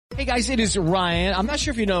Hey guys, it is Ryan. I'm not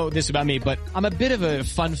sure if you know this about me, but I'm a bit of a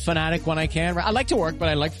fun fanatic when I can. I like to work, but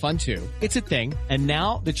I like fun too. It's a thing. And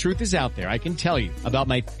now the truth is out there. I can tell you about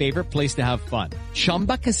my favorite place to have fun.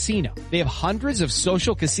 Chumba Casino. They have hundreds of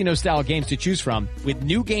social casino style games to choose from with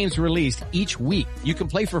new games released each week. You can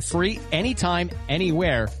play for free anytime,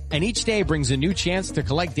 anywhere. And each day brings a new chance to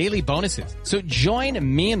collect daily bonuses. So join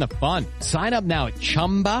me in the fun. Sign up now at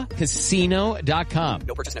ChumbaCasino.com.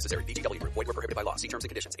 No purchase necessary. VGW Group. Void where prohibited by law. See terms and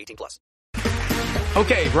conditions. 18+.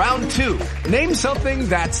 Okay, round two. Name something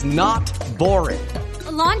that's not boring.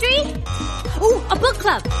 A laundry? Ooh, a book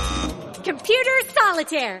club. Computer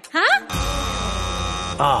solitaire, huh?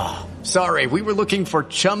 Ah, sorry. We were looking for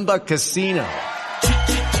Chumba Casino.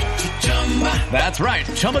 That's right.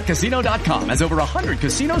 ChumbaCasino.com has over 100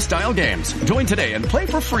 casino-style games. Join today and play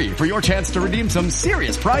for free for your chance to redeem some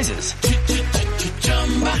serious prizes.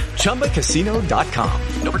 ChumbaCasino.com.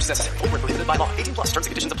 No purchase necessary. Void where prohibited by law. 18+. Terms and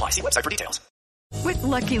conditions apply. See website for details. With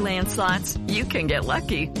Lucky Land Slots, you can get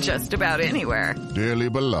lucky just about anywhere. Dearly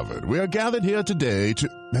beloved, we are gathered here today to...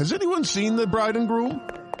 Has anyone seen the bride and groom?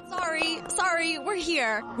 Sorry, we're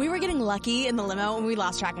here. We were getting lucky in the limo and we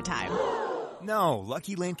lost track of time. No,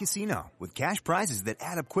 Lucky Land Casino, with cash prizes that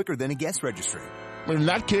add up quicker than a guest registry. In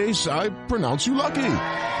that case, I pronounce you lucky.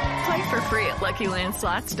 Play for free at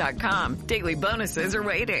LuckyLandSlots.com. Daily bonuses are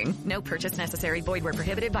waiting. No purchase necessary. Void where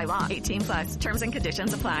prohibited by law. 18+. Terms and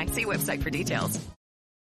conditions apply. See website for details.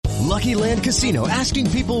 Lucky Land Casino,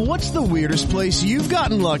 asking people, what's the weirdest place you've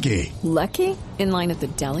gotten lucky? Lucky? In line at the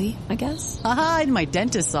deli, I guess? Aha, in my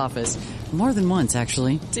dentist's office. More than once,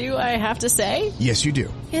 actually. Do I have to say? Yes, you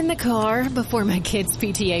do. In the car before my kids'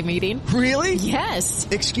 PTA meeting. Really? Yes.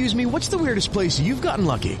 Excuse me, what's the weirdest place you've gotten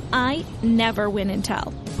lucky? I never win and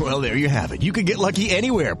tell. Well, there you have it. You can get lucky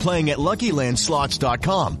anywhere, playing at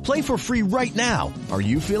LuckyLandSlots.com. Play for free right now. Are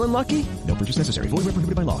you feeling lucky? No purchase necessary. Void where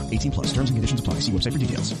prohibited by law. 18+. Terms and conditions apply. See website for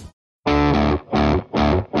details.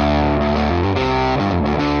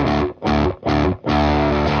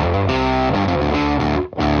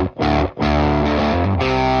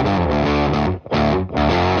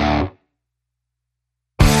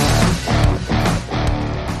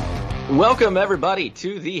 Welcome, everybody,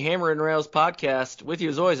 to the Hammer and Rails podcast. With you,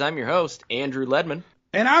 as always, I'm your host, Andrew Ledman.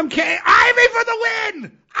 And I'm Kay. Ivy for the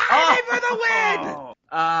win! Ivy for the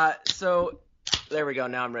win! So, there we go.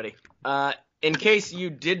 Now I'm ready. In case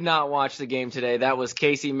you did not watch the game today, that was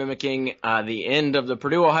Casey mimicking the end of the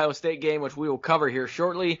Purdue-Ohio State game, which we will cover here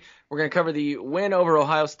shortly. We're going to cover the win over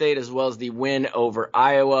Ohio State as well as the win over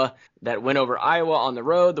Iowa. That win over Iowa on the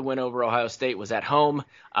road, the win over Ohio State was at home.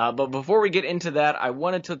 But before we get into that, I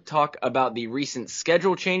wanted to talk about the recent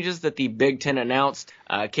schedule changes that the Big Ten announced.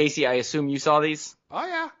 Casey, I assume you saw these? Oh,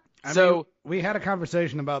 yeah. I mean, we had a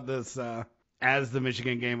conversation about this as the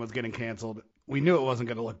Michigan game was getting canceled. We knew it wasn't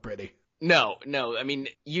going to look pretty. No. I mean,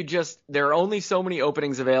 there are only so many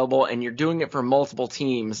openings available, and you're doing it for multiple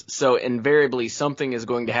teams, so invariably something is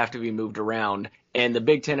going to have to be moved around. And the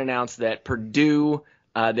Big Ten announced that Purdue,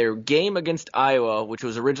 their game against Iowa, which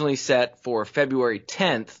was originally set for February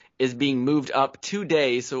 10th, is being moved up 2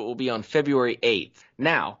 days, so it will be on February 8th.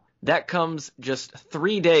 Now, that comes just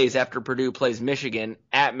 3 days after Purdue plays Michigan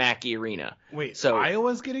at Mackey Arena. Wait, so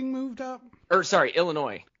Iowa's getting moved up?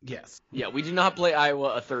 Illinois. Yes. Yeah, we do not play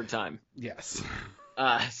Iowa a third time. Yes.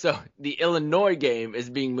 So the Illinois game is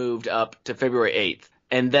being moved up to February 8th.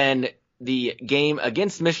 And then the game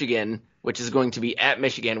against Michigan, which is going to be at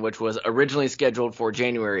Michigan, which was originally scheduled for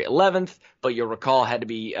January 11th, but you'll recall had to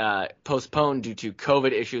be postponed due to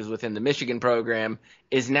COVID issues within the Michigan program,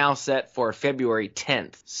 is now set for February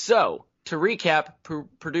 10th. So, to recap,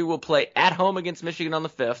 Purdue will play at home against Michigan on the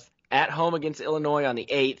 5th, at home against Illinois on the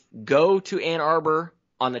 8th, go to Ann Arbor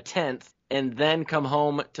on the 10th, and then come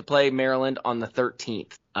home to play Maryland on the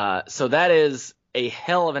 13th. So that is a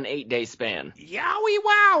hell of an 8-day span. Yowie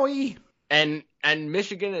wowie! And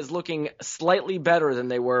Michigan is looking slightly better than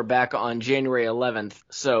they were back on January 11th.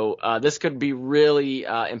 So this could be really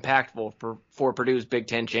impactful for Purdue's Big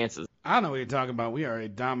Ten chances. I don't know what you're talking about. We are a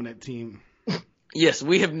dominant team. Yes,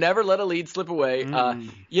 we have never let a lead slip away.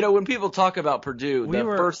 When people talk about Purdue,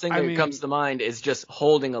 first thing that comes to mind is just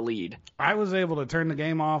holding a lead. I was able to turn the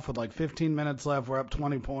game off with like 15 minutes left. We're up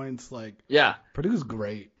 20 points. Purdue's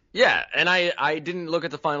great. Yeah, and I didn't look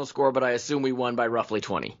at the final score, but I assume we won by roughly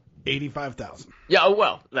 20. 85,000. Yeah,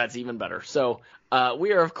 well, that's even better. So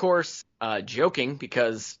we are, of course, joking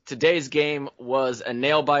because today's game was a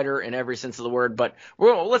nail-biter in every sense of the word. But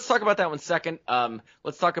let's talk about that one second.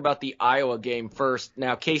 Let's talk about the Iowa game first.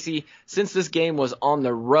 Now, Casey, since this game was on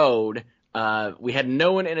the road, we had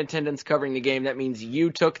no one in attendance covering the game. That means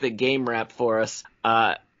you took the game wrap for us.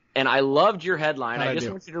 and I loved your headline. How'd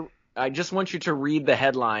I just want you to read the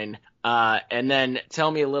headline, and then tell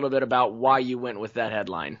me a little bit about why you went with that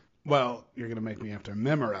headline. Well, you're going to make me have to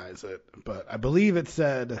memorize it, but I believe it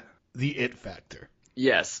said the it factor.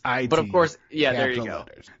 Yes. IT, but of course, yeah, there you go.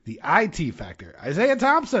 Letters. The IT factor. Isaiah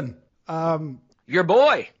Thompson. Your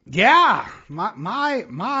boy. Yeah.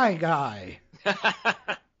 My guy.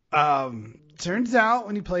 Turns out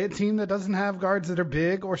when you play a team that doesn't have guards that are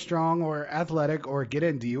big or strong or athletic or get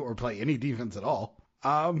into you or play any defense at all,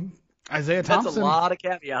 Isaiah Thompson. That's a lot of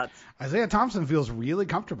caveats. Isaiah Thompson feels really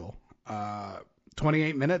comfortable.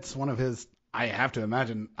 28 minutes, one of his, I have to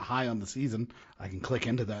imagine, high on the season. I can click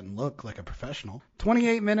into that and look like a professional.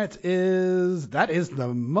 28 minutes is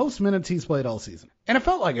the most minutes he's played all season. And it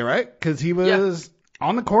felt like it, right? Because he was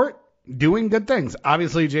on the court doing good things.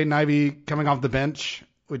 Obviously, Jaden Ivey coming off the bench,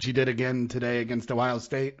 which he did again today against Ohio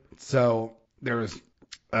State. So there was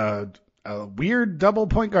a weird double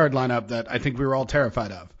point guard lineup that I think we were all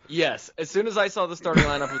terrified of. Yes. As soon as I saw the starting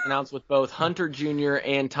lineup was announced with both Hunter Jr.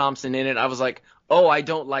 and Thompson in it, I was like, oh, I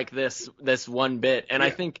don't like this one bit. And I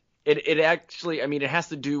think it actually, I mean, it has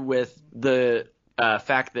to do with the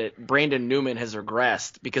fact that Brandon Newman has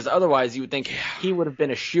regressed, because otherwise you would think he would have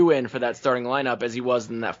been a shoo-in for that starting lineup as he was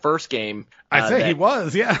in that first game. He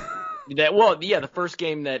was, yeah. The first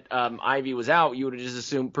game that Ivy was out, you would have just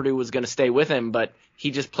assumed Purdue was going to stay with him, but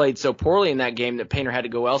he just played so poorly in that game that Painter had to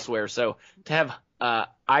go elsewhere. So to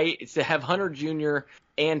have Hunter Jr.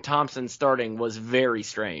 and Thompson starting was very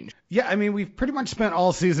strange. Yeah, I mean, we've pretty much spent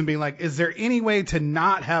all season being like, is there any way to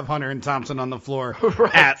not have Hunter and Thompson on the floor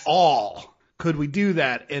at all? Could we do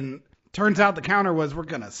that? And turns out the counter was we're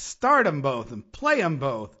going to start them both and play them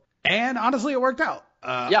both. And honestly, it worked out.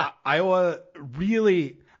 Iowa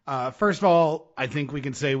really, first of all, I think we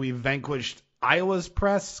can say we vanquished Iowa's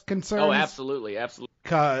press concerns. Oh, absolutely. Absolutely.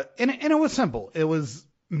 And it was simple. It was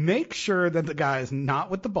make sure that the guys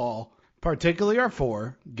not with the ball, particularly our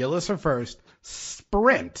four, Gillis or first,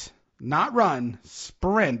 sprint, not run,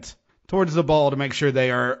 sprint towards the ball to make sure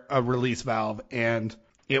they are a release valve. And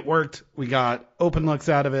it worked. We got open looks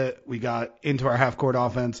out of it. We got into our half-court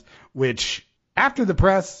offense, which after the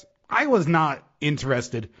press, I was not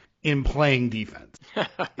interested in playing defense.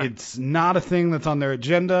 It's not a thing that's on their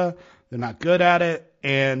agenda. They're not good at it.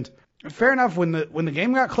 And fair enough, when the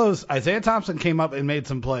game got close, Isaiah Thompson came up and made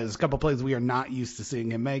some plays, a couple plays we are not used to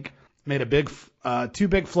seeing him make. Made two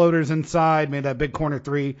big floaters inside, made that big corner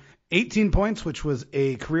three, 18 points, which was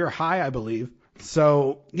a career high, I believe.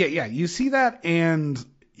 So, yeah, you see that, and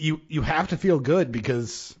you have to feel good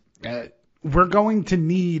because we're going to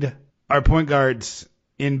need our point guards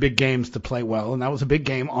in big games to play well, and that was a big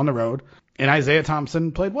game on the road, and Isaiah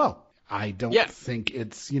Thompson played well. I don't think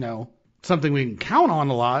it's, something we can count on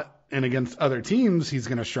a lot, and against other teams, he's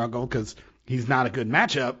going to struggle because he's not a good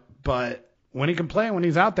matchup, but when he can play and when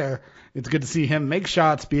he's out there, it's good to see him make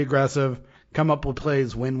shots, be aggressive, come up with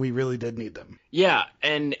plays when we really did need them. Yeah,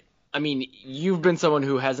 and I mean, you've been someone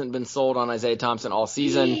who hasn't been sold on Isaiah Thompson all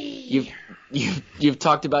season. You've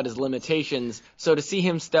talked about his limitations. So to see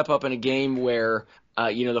him step up in a game where,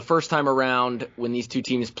 the first time around when these two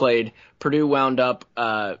teams played, Purdue wound up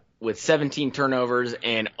with 17 turnovers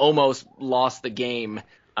and almost lost the game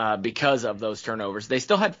because of those turnovers. They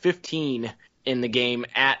still had 15 in the game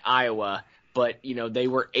at Iowa, but they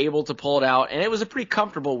were able to pull it out, and it was a pretty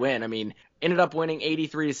comfortable win. I mean, ended up winning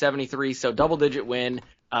 83-73, so double-digit win.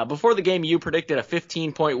 Before the game, you predicted a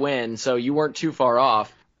 15-point win, so you weren't too far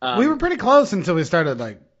off. We were pretty close until we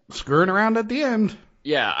started screwing around at the end.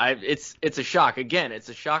 Yeah, it's a shock. Again, it's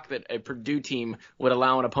a shock that a Purdue team would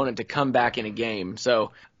allow an opponent to come back in a game.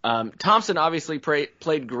 So Thompson obviously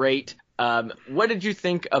played great. What did you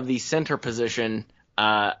think of the center position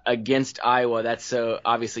against Iowa? That's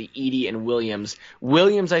obviously Edey and Williams.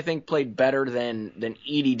 Williams, I think, played better than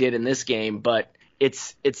Edey did in this game, but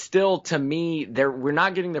it's still, to me, we're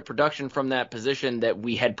not getting the production from that position that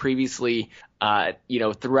we had previously,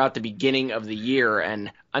 throughout the beginning of the year.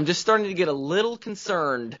 And I'm just starting to get a little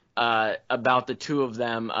concerned about the two of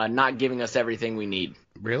them not giving us everything we need.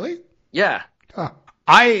 Really? Yeah. Huh.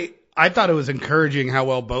 I thought it was encouraging how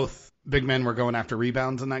well both big men were going after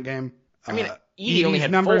rebounds in that game. I mean, Edey only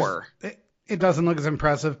had numbers, 4. It doesn't look as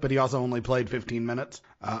impressive, but he also only played 15 minutes.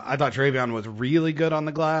 I thought Travion was really good on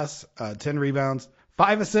the glass. 10 rebounds,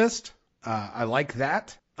 5 assists. I like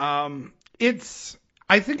that.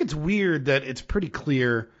 I think it's weird that it's pretty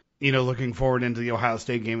clear, looking forward into the Ohio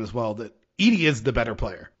State game as well, that Edey is the better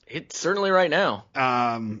player. It's certainly right now.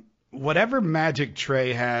 Whatever magic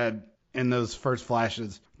Trey had in those first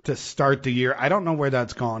flashes to start the year, I don't know where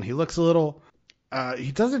that's gone. He looks a little,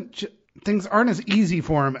 he doesn't things aren't as easy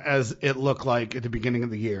for him as it looked like at the beginning of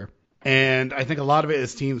the year. And I think a lot of it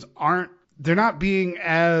is teams they're not being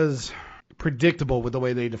as predictable with the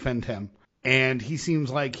way they defend him. And he seems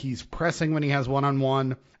like he's pressing when he has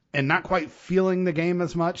one-on-one and not quite feeling the game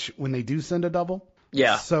as much when they do send a double.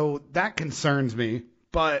 Yeah. So that concerns me,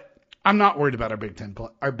 but I'm not worried about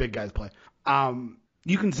our big guys play.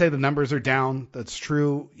 You can say the numbers are down. That's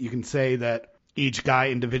true. You can say that each guy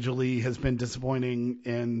individually has been disappointing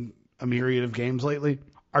in a myriad of games lately.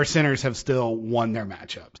 Our centers have still won their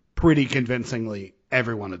matchups pretty convincingly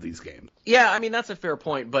every one of these games. Yeah, I mean, that's a fair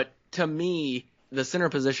point, but to me, the center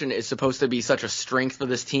position is supposed to be such a strength for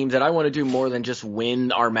this team that I want to do more than just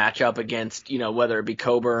win our matchup against, whether it be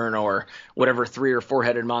Coburn or whatever 3 or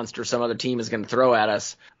 4-headed monster some other team is going to throw at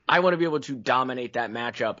us. I want to be able to dominate that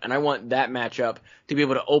matchup, and I want that matchup to be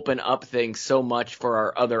able to open up things so much for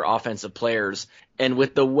our other offensive players. And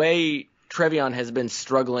with the way Trevion has been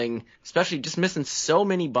struggling, especially just missing so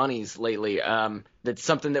many bunnies lately, that's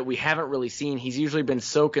something that we haven't really seen. He's usually been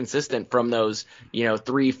so consistent from those,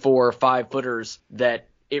 3, 4, 5 footers that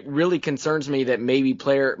it really concerns me that maybe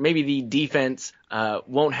the defense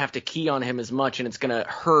won't have to key on him as much, and it's going to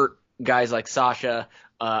hurt guys like Sasha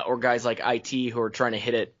or guys like IT who are trying to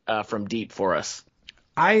hit it from deep for us.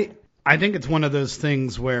 I think it's one of those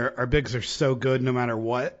things where our bigs are so good no matter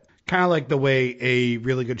what. Kind of like the way a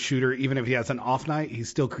really good shooter, even if he has an off night, he's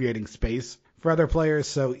still creating space for other players.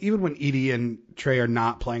 So even when Edie and Trey are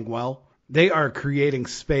not playing well, they are creating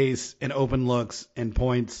space and open looks and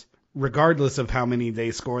points, regardless of how many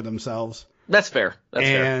they score themselves. That's fair.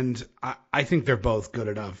 And I think they're both good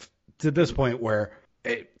enough to this point where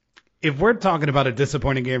if we're talking about a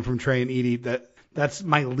disappointing game from Trey and Edie, that's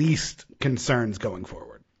my least concerns going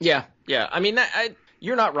forward. Yeah. I mean,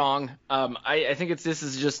 you're not wrong. I think this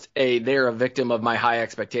is just they're a victim of my high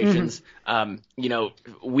expectations.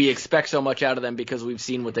 We expect so much out of them because we've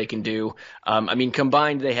seen what they can do.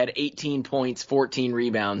 Combined, they had 18 points, 14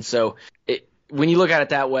 rebounds. So when you look at it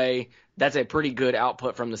that way, that's a pretty good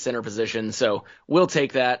output from the center position. So we'll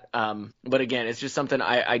take that. But again, it's just something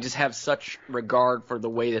I just have such regard for the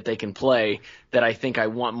way that they can play that I think I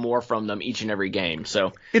want more from them each and every game.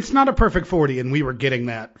 So it's not a perfect 40, and we were getting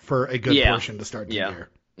that for a good portion to start the year.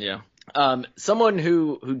 Yeah. Someone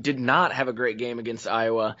who did not have a great game against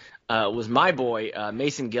Iowa was my boy,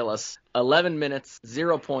 Mason Gillis. 11 minutes,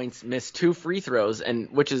 0 points, missed 2 free throws, and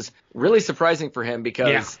which is really surprising for him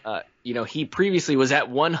because he previously was at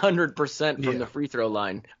 100% from the free throw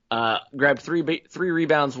line. Grabbed three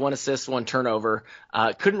rebounds, 1 assist, 1 turnover.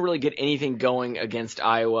 Couldn't really get anything going against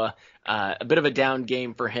Iowa. A bit of a down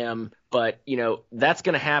game for him, but that's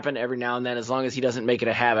going to happen every now and then. As long as he doesn't make it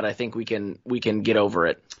a habit, I think we can get over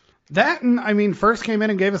it. That, and first came in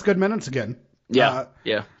and gave us good minutes again. Yeah.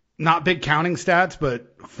 Not big counting stats,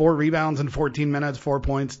 but 4 rebounds in 14 minutes, 4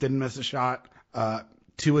 points, didn't miss a shot,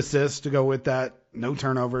 2 assists to go with that, no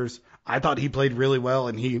turnovers. I thought he played really well,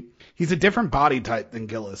 and he's a different body type than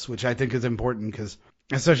Gillis, which I think is important because,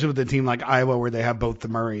 especially with a team like Iowa where they have both the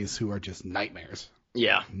Murrays who are just nightmares.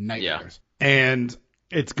 Yeah. Nightmares. Yeah. And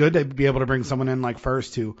it's good to be able to bring someone in like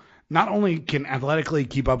First who not only can athletically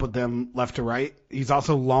keep up with them left to right, he's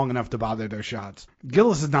also long enough to bother their shots.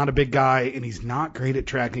 Gillis is not a big guy, and he's not great at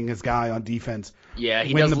tracking his guy on defense. Yeah,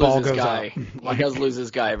 he does lose his guy. He does lose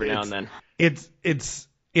his guy every now and then.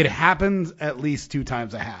 It happens at least 2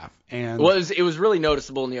 times a half. And it was really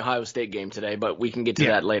noticeable in the Ohio State game today, but we can get to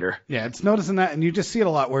that later. Yeah, it's noticing that, and you just see it a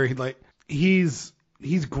lot where he's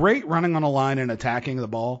great running on a line and attacking the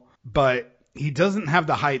ball, but he doesn't have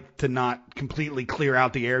the height to not completely clear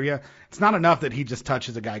out the area. It's not enough that he just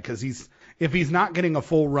touches a guy because if he's not getting a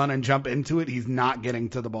full run and jump into it, he's not getting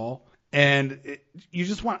to the ball. And you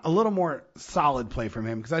just want a little more solid play from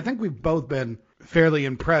him because I think we've both been fairly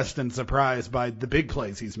impressed and surprised by the big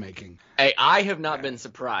plays he's making. Hey, I have not been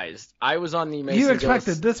surprised. I was on the Mason You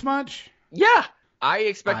expected this much? Yeah. I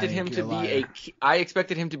expected him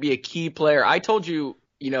to be a key player. I told you,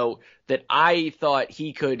 that I thought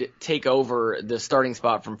he could take over the starting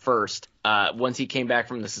spot from First once he came back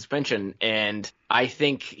from the suspension, and I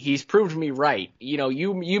think he's proved me right.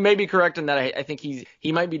 You may be correct in that. I think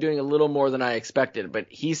he might be doing a little more than I expected, but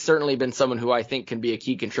he's certainly been someone who I think can be a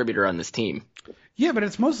key contributor on this team. Yeah, but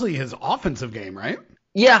it's mostly his offensive game, right?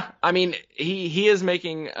 Yeah, he is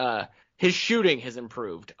making his shooting has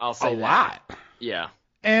improved. I'll say a lot. Yeah.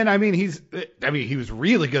 And he was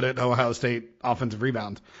really good at Ohio State offensive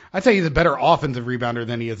rebounds. I'd say he's a better offensive rebounder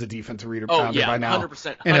than he is a defensive rebounder by now.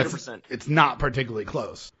 100%. And it's not particularly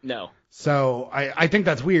close. No. So I think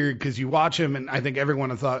that's weird because you watch him and I think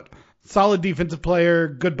everyone has thought solid defensive player,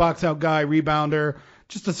 good box out guy, rebounder,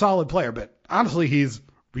 just a solid player. But honestly, he's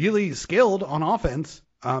really skilled on offense,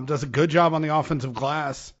 does a good job on the offensive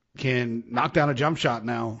glass, can knock down a jump shot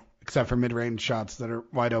now, except for mid-range shots that are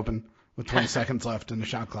wide open with 20 seconds left in the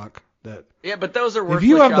shot clock. Yeah, but those are worthless if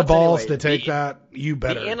you have the shots balls anyway. to take that, you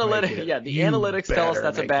better. The analytics tell us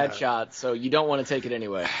that's a bad shot, so you don't want to take it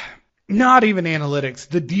anyway. Not even analytics.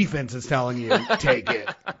 The defense is telling you take it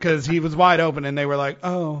because he was wide open and they were like,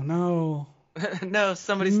 "Oh no, no,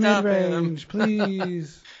 somebody stop him,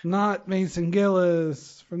 please, not Mason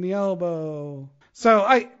Gillis from the elbow." So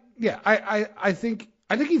I think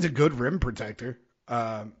he's a good rim protector.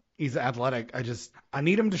 He's athletic. I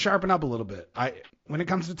need him to sharpen up a little bit. When it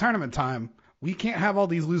comes to tournament time, we can't have all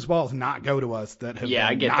these loose balls not go to us that have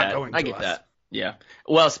been not going to us. I get that. Yeah.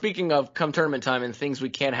 Well, speaking of come tournament time and things we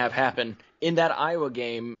can't have happen, in that Iowa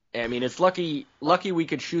game, I mean, it's lucky we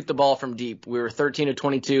could shoot the ball from deep. We were 13 of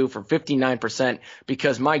 22 for 59%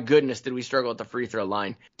 because, my goodness, did we struggle at the free throw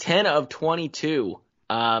line. 10 of 22.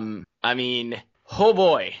 I mean, oh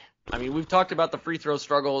boy. I mean, we've talked about the free throw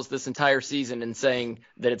struggles this entire season and saying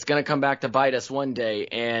that it's going to come back to bite us one day,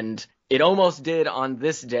 and it almost did on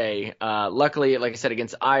this day. Luckily, like I said,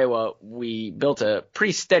 against Iowa, we built a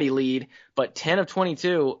pretty steady lead, but 10 of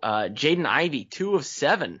 22, Jaden Ivey, 2 of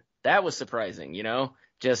 7. That was surprising, you know?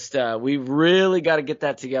 Just we really got to get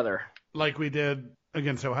that together. Like we did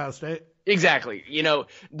against Ohio State? Exactly. You know,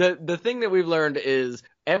 the thing that we've learned is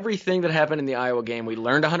everything that happened in the Iowa game, we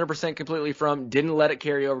learned 100% completely from, didn't let it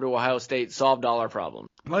carry over to Ohio State, solved all our problems.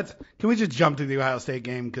 Can we just jump to the Ohio State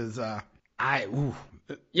game? Because Iowa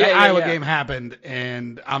game happened,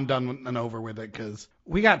 and I'm done and over with it because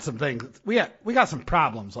we got some things. We got some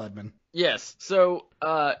problems, Ledman. Yes. So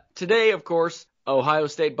today, of course, Ohio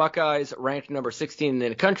State Buckeyes, ranked number 16 in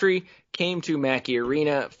the country, came to Mackey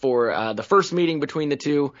Arena for the first meeting between the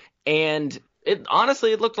two, and it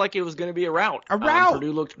looked like it was going to be a rout.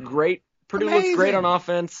 Purdue looked great. Purdue looked great on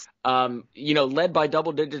offense. Led by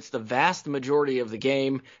double digits the vast majority of the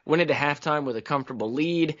game, went into halftime with a comfortable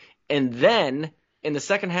lead, and then in the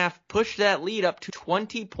second half pushed that lead up to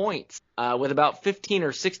 20 points with about 15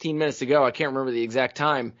 or 16 minutes to go. I can't remember the exact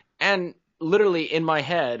time. And literally in my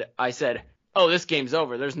head, I said, oh, this game's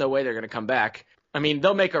over. There's no way they're going to come back. I mean,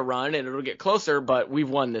 they'll make a run and it'll get closer, but we've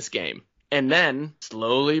won this game. And then,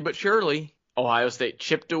 slowly but surely, Ohio State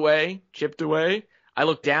chipped away. I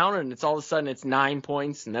look down and all of a sudden it's 9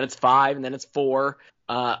 points, and then it's 5, and then it's 4.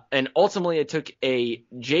 And ultimately it took a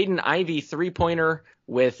Jaden Ivey three-pointer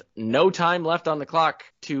with no time left on the clock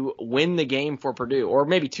to win the game for Purdue, or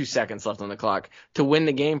maybe 2 seconds left on the clock to win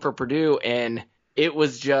the game for Purdue. And it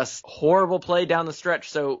was just horrible play down the stretch.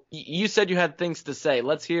 So you said you had things to say.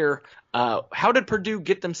 Let's hear. How did Purdue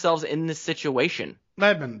get themselves in this situation?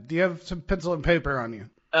 Ledman, do you have some pencil and paper on you?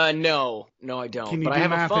 No, I don't. Can you but do I have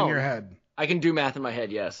math a phone. in your head? I can do math in my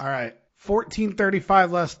head, yes. All right.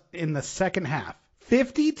 14:35 left in the second half.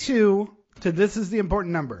 52 to, this is the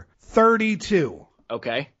important number, 32.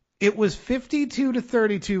 Okay. It was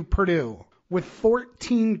 52-32 Purdue with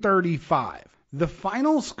 14:35. The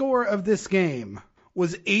final score of this game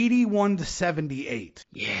was 81-78.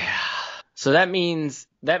 Yeah. So that means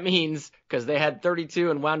because they had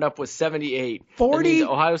 32 and wound up with 78.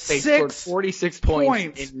 Ohio State scored 46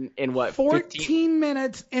 points in what? 14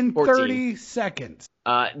 minutes and 30 seconds.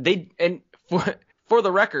 For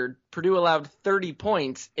the record, Purdue allowed 30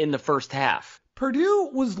 points in the first half. Purdue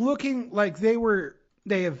was looking like they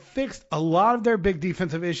have fixed a lot of their big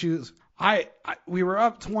defensive issues. We were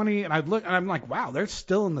up 20 and I'm like, wow, they're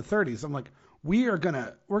still in the 30s. I'm like, we're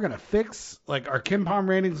gonna fix, like, our KenPom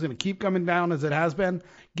rating is gonna keep coming down as it has been.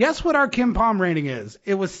 Guess what our KenPom rating is?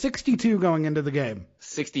 It was 62 going into the game.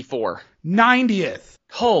 64. 90th.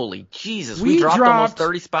 Holy Jesus, we dropped almost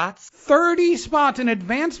 30 spots? 30 spots in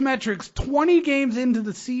advanced metrics 20 games into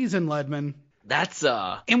the season, Ledman. That's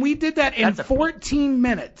and we did that in 14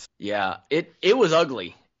 minutes. Yeah, it was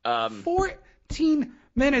ugly. 14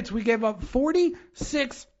 minutes, we gave up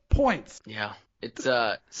 46 points. Yeah. It's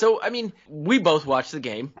so I mean, we both watched the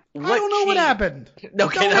game. I don't know what happened. Okay,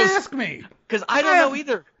 don't ask me. Because I don't know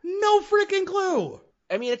either. No freaking clue.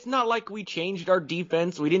 I mean, it's not like we changed our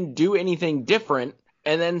defense. We didn't do anything different.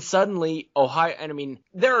 And then suddenly Ohio, and I mean,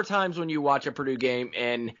 there are times when you watch a Purdue game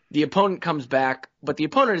and the opponent comes back, but the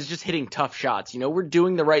opponent is just hitting tough shots. You know, we're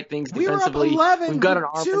doing the right things defensively. We were up 11. We've got an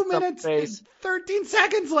arm 2 minutes and 13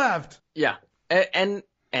 seconds left. Yeah. And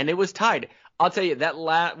it was tied. I'll tell you that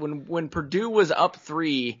when Purdue was up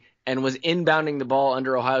 3 and was inbounding the ball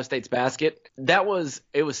under Ohio State's basket, it was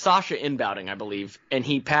Sasha inbounding, I believe, and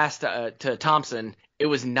he passed to Thompson. It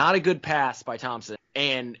was not a good pass by Thompson,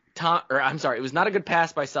 and it was not a good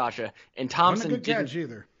pass by Sasha, and Thompson Wasn't a good catch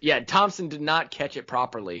either. Yeah, Thompson did not catch it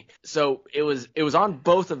properly. So it was on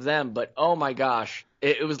both of them, but oh my gosh.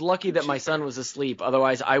 It was lucky that my son was asleep.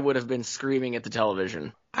 Otherwise, I would have been screaming at the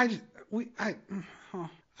television. I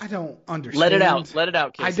don't understand. Let it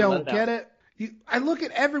out, Casey. I don't get it. I look at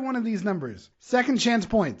every one of these numbers. Second chance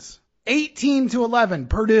points, 18-11,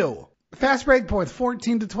 Purdue. Fast break points,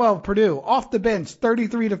 14-12, Purdue. Off the bench,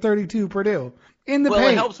 33-32, Purdue. In the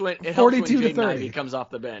paint, it helps when 42-30. Ivey comes off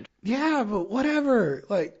the bench. Yeah, but whatever.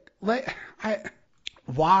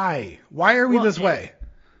 Why? Why are we this way?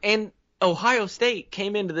 And Ohio State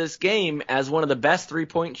came into this game as one of the best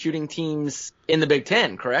 3-point shooting teams in the Big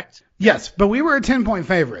Ten, correct? Yes, but we were a 10-point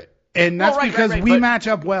favorite. And that's because we but match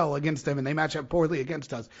up well against them and they match up poorly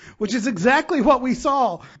against us, which is exactly what we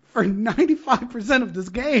saw for 95% of this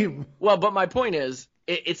game. Well, but my point is,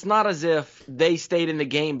 it's not as if they stayed in the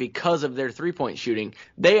game because of their 3-point shooting.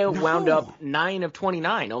 They wound up 9 of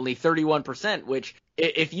 29, only 31%, which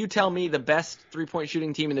if you tell me the best 3-point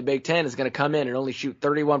shooting team in the Big Ten is going to come in and only shoot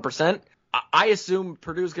 31%, I assume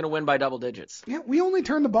Purdue's going to win by double digits. Yeah, we only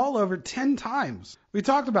turned the ball over 10 times. We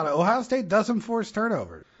talked about it. Ohio State doesn't force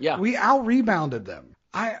turnovers. Yeah. We out-rebounded them.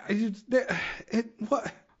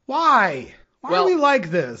 Why? Why are we like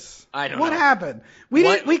this? I don't know. What happened?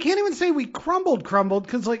 We can't even say we crumbled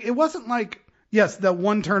because it wasn't like, yes, that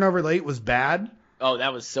one turnover late was bad. Oh,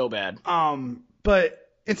 that was so bad. But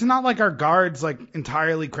it's not like our guards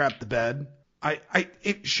entirely crapped the bed.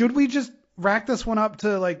 Should we just rack this one up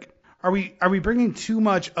to are we bringing too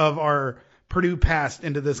much of our Purdue past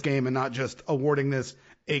into this game and not just awarding this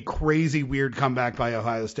a crazy weird comeback by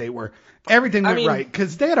Ohio State where everything went right?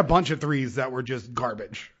 Because they had a bunch of threes that were just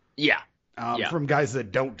garbage. Yeah. From guys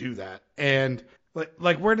that don't do that. And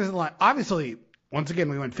where does it lie? Obviously, once again,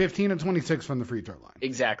 we went 15 and 26 from the free throw line.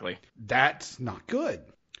 Exactly. That's not good.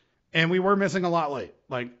 And we were missing a lot late.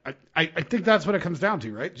 I think that's what it comes down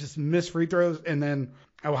to, right? Just miss free throws, and then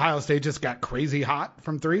Ohio State just got crazy hot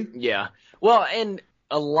from three. Yeah. Well, and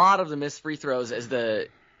a lot of the missed free throws as the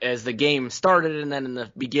game started, and then in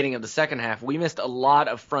the beginning of the second half, we missed a lot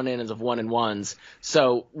of front ends of 1-and-1s.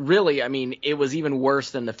 So really, I mean, it was even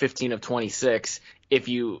worse than the 15 of 26 if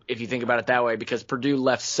you think about it that way, because Purdue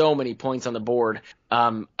left so many points on the board.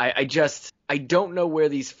 I don't know where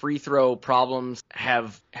these free throw problems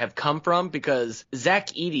have come from, because Zach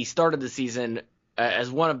Edey started the season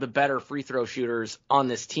as one of the better free throw shooters on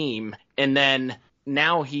this team, and then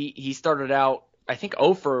now he started out, I think,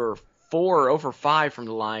 0 for 4 or 0 for 5 from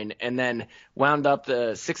the line, and then wound up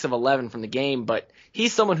the 6 of 11 from the game. But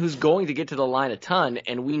he's someone who's going to get to the line a ton,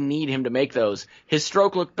 and we need him to make those. His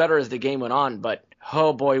stroke looked better as the game went on, but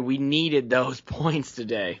oh boy, we needed those points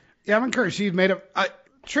today. Yeah, I'm encouraged. He made up.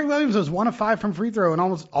 Trey Williams was 1 of 5 from free throw, and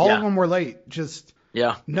almost all of them were late. Just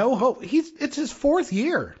no hope. It's his 4th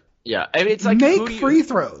year. Yeah, I mean, it's like, make free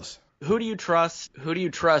throws. Who do you trust? Who do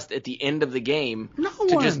you trust at the end of the game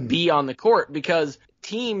to just be on the court? Because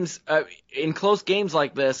teams in close games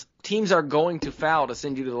like this, teams are going to foul to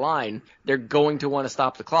send you to the line. They're going to want to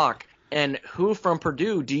stop the clock. And who from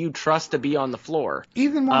Purdue do you trust to be on the floor?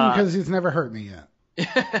 Ethan Warren, because he's never hurt me yet.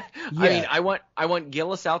 I mean, I want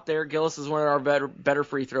Gillis out there. Gillis is one of our better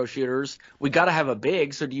free throw shooters. We got to have a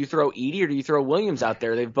big. So do you throw Edey or do you throw Williams out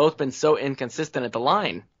there? They've both been so inconsistent at the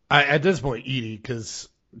line. At this point, Edey, because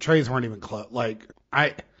Trey's weren't even close.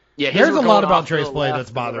 There's a lot about Trey's play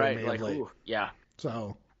that's bothering me. Ooh, yeah.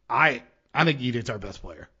 So I think Edey's our best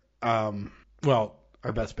player. Well,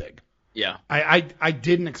 our best big. Yeah. I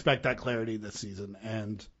didn't expect that clarity this season,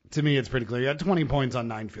 and to me, it's pretty clear. He had 20 points on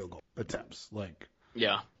 9 field goal attempts.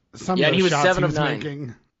 Some of those he was shots 7 he of was 9.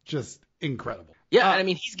 Making, just incredible. Yeah, I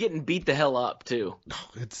mean, he's getting beat the hell up too.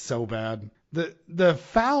 It's so bad. The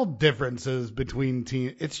foul differences between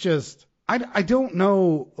teams, it's just I don't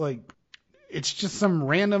know, it's just some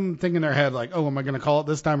random thing in their head, am I going to call it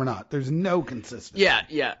this time or not? There's no consistency.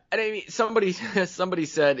 Yeah. And I mean, somebody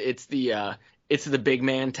said it's the big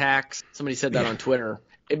man tax. Somebody said that on Twitter,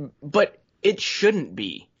 but it shouldn't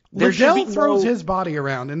be. Liddell throws his body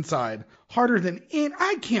around inside harder than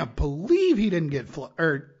I can't believe he didn't get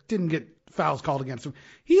fouls called against him.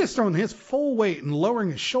 He is throwing his full weight and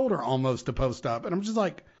lowering his shoulder almost to post up. And I'm just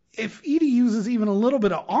like, if Edey uses even a little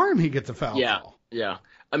bit of arm, he gets a foul call. Yeah.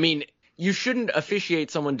 I mean, you shouldn't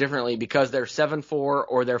officiate someone differently because they're 7'4",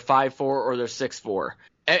 or they're 5'4", or they're 6'4".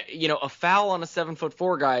 A foul on a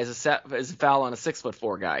 7'4" guy is a foul on a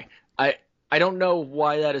 6'4" guy. I don't know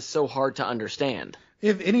why that is so hard to understand.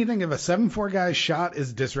 If anything, if a 7'4" guy's shot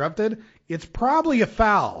is disrupted, it's probably a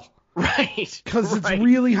foul. Right. Because it's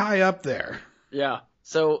really high up there. Yeah.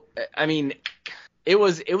 So, I mean, It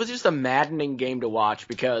was just a maddening game to watch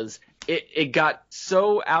because it got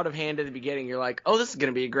so out of hand at the beginning. You're like, oh, this is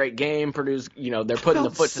going to be a great game. Purdue's, they're putting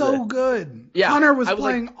the foot to the... so good. Yeah. Hunter was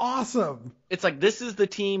playing awesome. It's like, this is the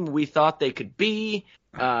team we thought they could be.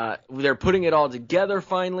 They're putting it all together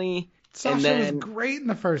finally. Sasha was great in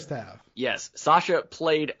the first half. Yes, Sasha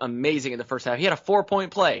played amazing in the first half. He had a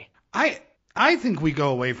 4-point play. I think we go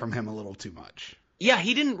away from him a little too much. Yeah,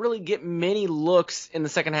 he didn't really get many looks in the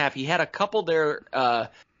second half. He had a couple there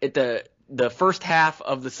at the first half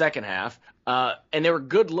of the second half, and they were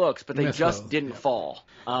good looks, but they just didn't fall.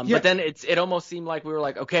 But then it almost seemed like we were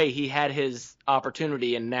like, okay, he had his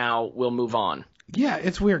opportunity, and now we'll move on. Yeah,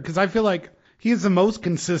 it's weird because I feel like he is the most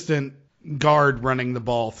consistent guard running the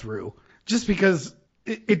ball through, just because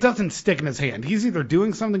it doesn't stick in his hand. He's either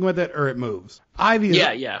doing something with it or it moves. Ivy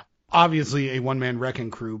is obviously a one-man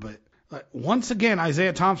wrecking crew, but once again,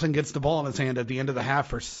 Isaiah Thompson gets the ball in his hand at the end of the half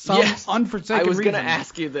for some unforsaken reason. I was going to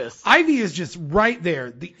ask you this. Ivy is just right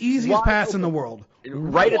there, the easiest pass in the world.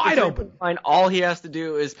 Right at the open line, all he has to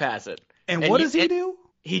do is pass it. And what does he do?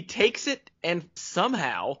 He takes it and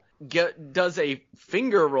somehow does a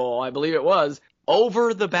finger roll, I believe it was,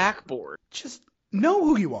 over the backboard. Just know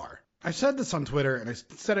who you are. I said this on Twitter, and I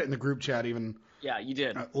said it in the group chat even Yeah, you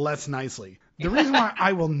did. Less nicely. The reason why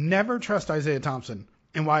I will never trust Isaiah Thompson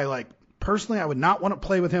and why, personally, I would not want to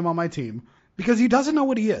play with him on my team because he doesn't know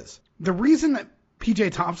what he is. The reason that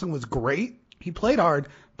PJ Thompson was great, he played hard,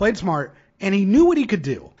 played smart, and he knew what he could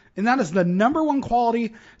do. And that is the number one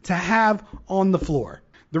quality to have on the floor.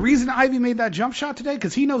 The reason Ivy made that jump shot today,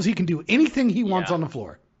 because he knows he can do anything he wants on the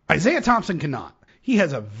floor. Isaiah Thompson cannot. He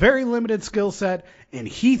has a very limited skill set, and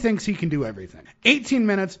he thinks he can do everything. 18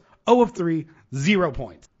 minutes, 0 of 3, 0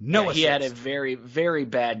 points. No assist. He had a very, very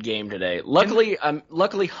bad game today. Luckily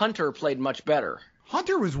Hunter played much better.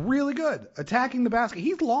 Hunter was really good attacking the basket.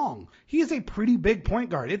 He's long. He is a pretty big point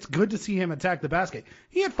guard. It's good to see him attack the basket.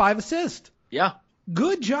 He had 5 assists. Yeah.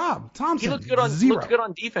 Good job, Thompson. He looked good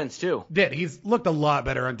on defense too. He's looked a lot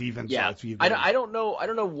better on defense. Yeah, I don't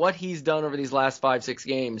know what he's done over these last 5-6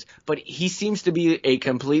 games, but he seems to be a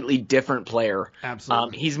completely different player.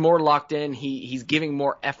 Absolutely, he's more locked in. He's giving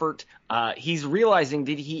more effort. He's realizing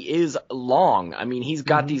that he is long. I mean, he's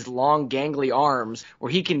got these long, gangly arms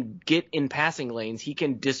where he can get in passing lanes. He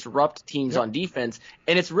can disrupt teams on defense,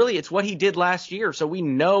 and it's what he did last year. So we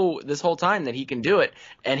know this whole time that he can do it,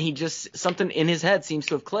 and he just something in his head seems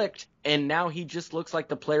to have clicked, and now he just looks like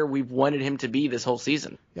the player we've wanted him to be this whole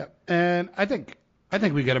season. Yeah, and I think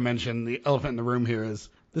we got to mention the elephant in the room here is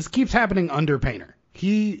this keeps happening under Painter.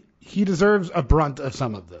 He deserves a brunt of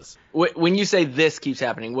some of this. When you say this keeps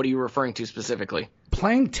happening, what are you referring to specifically?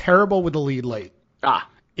 Playing terrible with the lead late.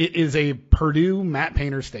 It is a Purdue Matt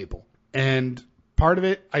Painter staple. And part of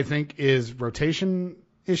it, I think, is rotation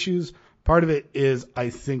issues. Part of it is,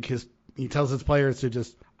 I think, he tells his players to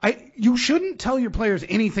just... You shouldn't tell your players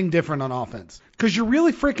anything different on offense because you're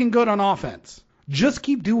really freaking good on offense. Just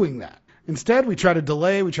keep doing that. Instead, we try to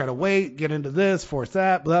delay, we try to wait, get into this, force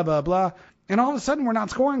that, blah, blah, blah. And all of a sudden, we're not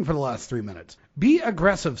scoring for the last 3 minutes. Be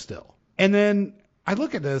aggressive still. And then I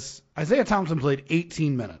look at this. Isaiah Thompson played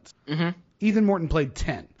 18 minutes. Mm-hmm. Ethan Morton played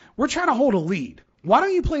 10. We're trying to hold a lead. Why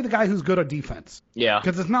don't you play the guy who's good on defense? Yeah.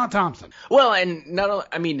 Because it's not Thompson. Well,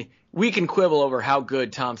 and we can quibble over how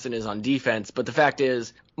good Thompson is on defense, but the fact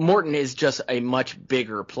is Morton is just a much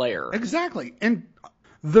bigger player. Exactly. And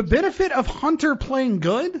the benefit of Hunter playing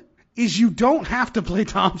good is you don't have to play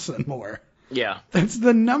Thompson more. Yeah. That's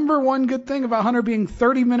the number one good thing about Hunter being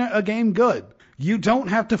 30-minute a game good. You don't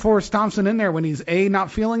have to force Thompson in there when he's A,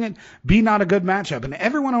 not feeling it, B, not a good matchup. And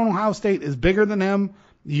everyone on Ohio State is bigger than him.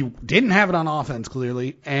 You didn't have it on offense,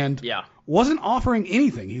 clearly, and wasn't offering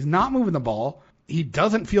anything. He's not moving the ball. He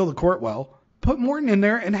doesn't feel the court well. Put Morton in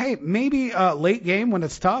there, and hey, maybe late game when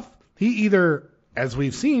it's tough, he either, as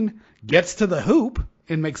we've seen, gets to the hoop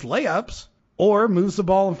and makes layups, or moves the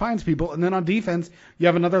ball and finds people, and then on defense, you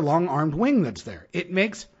have another long-armed wing that's there. It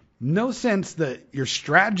makes no sense that your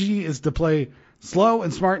strategy is to play slow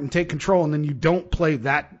and smart and take control, and then you don't play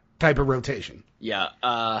that type of rotation. Yeah,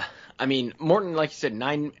 Morton, like you said,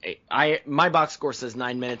 my box score says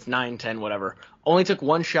 9 minutes, 9, 10, whatever. Only took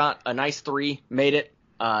one shot, a nice 3, made it.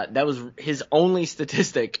 That was his only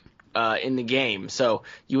statistic in the game. So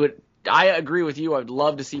I agree with you. I'd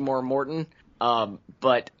love to see more Morton.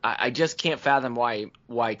 But I just can't fathom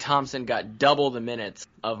why Thompson got double the minutes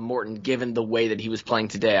of Morton given the way that he was playing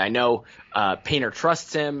today. I know Painter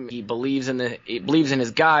trusts him. He believes in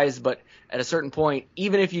his guys, but at a certain point,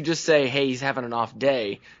 even if you just say, hey, he's having an off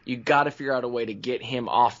day, you got to figure out a way to get him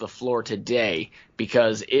off the floor today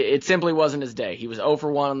because it simply wasn't his day. He was 0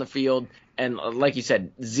 for 1 on the field. And like you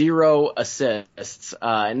said, 0 assists.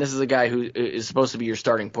 And this is a guy who is supposed to be your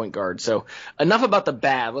starting point guard. So enough about the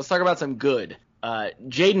bad. Let's talk about some good.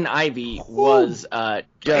 Jaden Ivey was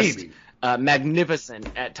just magnificent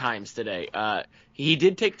at times today. He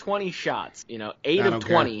did take 20 shots, 8 of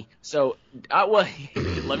 20. Care. So,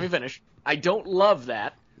 let me finish. I don't love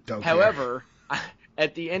that. However,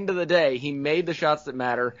 at the end of the day, he made the shots that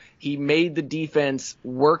matter. He made the defense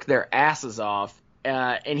work their asses off.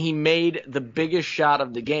 And he made the biggest shot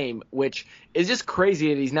of the game, which is just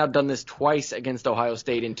crazy that he's now done this twice against Ohio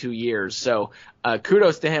State in 2 years. So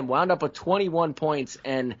kudos to him. Wound up with 21 points,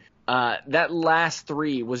 and that last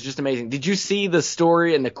three was just amazing. Did you see the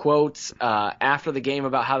story and the quotes after the game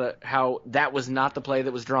about how that was not the play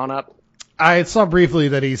that was drawn up? I saw briefly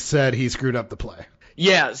that he said he screwed up the play.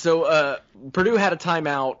 Yeah, so Purdue had a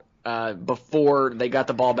timeout before they got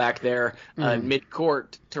the ball back there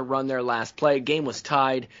mid-court to run their last play. Game was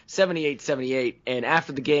tied 78-78, and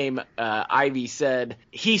after the game, Ivey said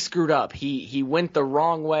he screwed up. He went the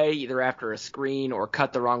wrong way, either after a screen or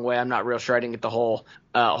cut the wrong way. I'm not real sure. I didn't get the whole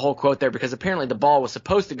quote there because apparently the ball was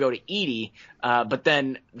supposed to go to Edey, but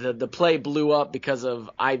then the play blew up because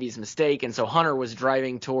of Ivey's mistake, and so Hunter was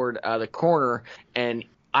driving toward the corner, and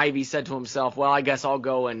Ivey said to himself, well, I guess I'll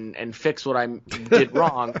go and fix what I did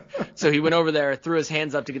wrong. So he went over there, threw his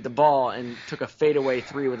hands up to get the ball, and took a fadeaway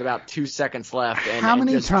three with about 2 seconds left. And How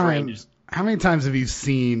many times have you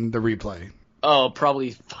seen the replay? Oh,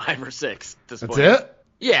 probably 5 or 6 at this point. That's it?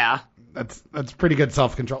 Yeah. That's pretty good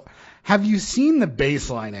self-control. Have you seen the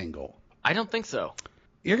baseline angle? I don't think so.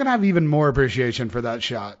 You're going to have even more appreciation for that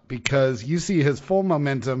shot because you see his full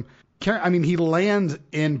momentum. I mean, he lands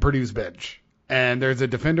in Purdue's bench. And there's a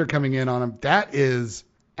defender coming in on him. That is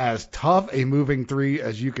as tough a moving three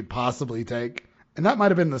as you could possibly take. And that might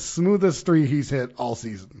have been the smoothest three he's hit all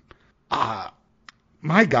season.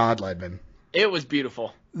 My God, Ledman. It was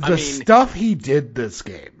beautiful. The stuff he did this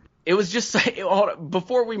game. It was just,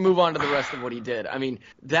 before we move on to the rest of what he did, I mean,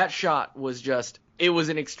 that shot was just, it was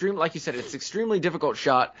an extreme, like you said, it's an extremely difficult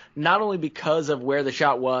shot, not only because of where the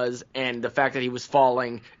shot was and the fact that he was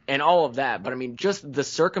falling and all of that, but I mean, just the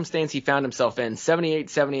circumstance he found himself in,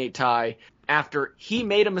 78-78 tie, after he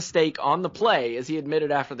made a mistake on the play, as he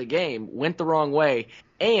admitted after the game, went the wrong way,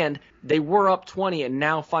 and they were up 20 and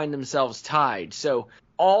now find themselves tied. So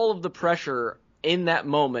all of the pressure in that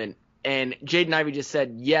moment, and Jaden Ivey just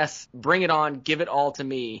said, yes, bring it on, give it all to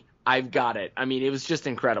me, I've got it. I mean, it was just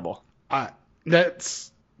incredible.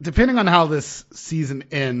 That's depending on how this season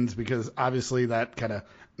ends, because obviously that kind of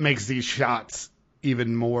makes these shots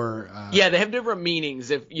even more. Yeah, they have different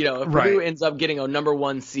meanings. If Purdue ends up getting a number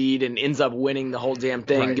 1 seed and ends up winning the whole damn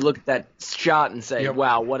thing, you look at that shot and say,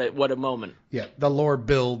 wow, what a moment. Yeah, the lore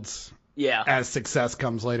builds as success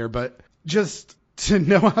comes later. But just to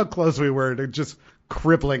know how close we were to just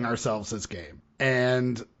crippling ourselves this game.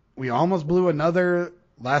 And we almost blew another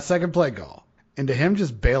last-second play call. And to him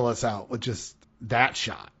just bail us out with just that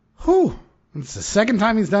shot. Whew. It's the second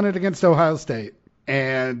time he's done it against Ohio State.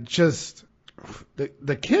 And just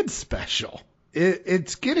the kid's special.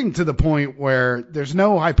 It's getting to the point where there's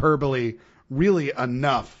no hyperbole really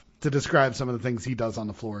enough to describe some of the things he does on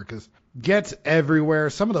the floor. Because gets everywhere.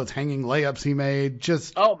 Some of those hanging layups he made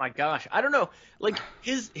just... Oh, my gosh. I don't know. Like,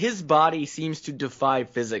 his body seems to defy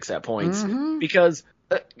physics at points. Mm-hmm. Because...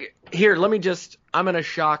 Here, I'm going to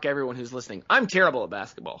shock everyone who's listening. I'm terrible at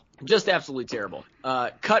basketball. Just absolutely terrible.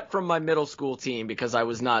 Cut from my middle school team because I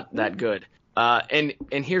was not that good. And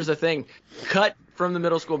here's the thing. Cut from the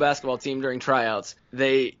middle school basketball team during tryouts.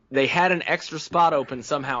 They had an extra spot open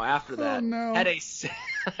somehow after that. Oh, no.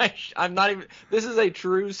 This is a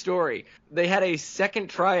true story. They had a second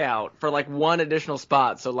tryout for like one additional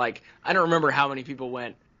spot. So like, I don't remember how many people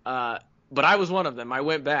went. But I was one of them. I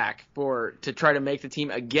went back to try to make the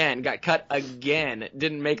team again, got cut again,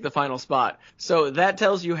 didn't make the final spot. So that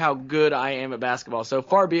tells you how good I am at basketball. So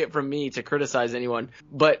far be it from me to criticize anyone.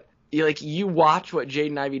 But you watch what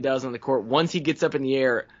Jaden Ivey does on the court. Once he gets up in the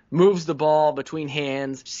air, moves the ball between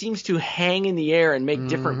hands, seems to hang in the air and make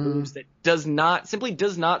different moves that simply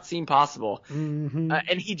does not seem possible. Mm-hmm.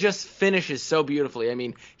 And he just finishes so beautifully. I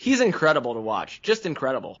mean, he's incredible to watch. Just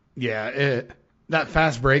incredible. Yeah, that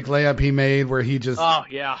fast break layup he made where he just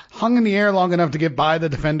hung in the air long enough to get by the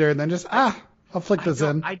defender and then just, I'll flick this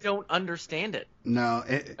in. I don't understand it. No.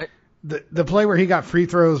 The play where he got free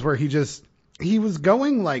throws where he was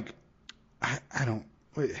going like,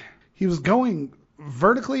 he was going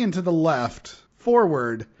vertically into the left,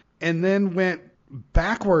 forward, and then went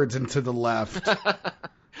backwards into the left.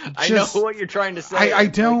 I know what you're trying to say. I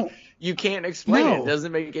don't. Like, you can't explain it. It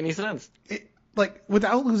doesn't make any sense.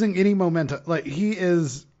 Without losing any momentum, he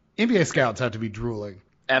is. NBA scouts have to be drooling.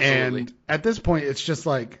 Absolutely. And at this point, it's just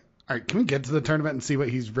like, all right, can we get to the tournament and see what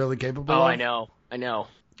he's really capable of? Oh, I know.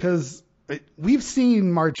 Because we've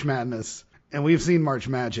seen March Madness and we've seen March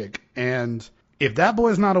Magic, and if that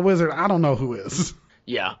boy's not a wizard, I don't know who is.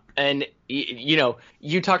 Yeah, and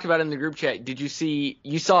you talked about it in the group chat.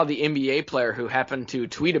 You saw the NBA player who happened to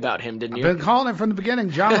tweet about him, didn't you? I've been calling it from the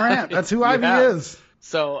beginning, John Morant. That's who Ivy is.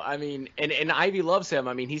 So, I mean, and Ivy loves him.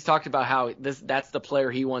 I mean, he's talked about how that's the player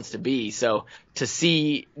he wants to be. So to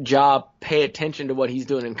see Ja pay attention to what he's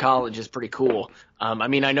doing in college is pretty cool. I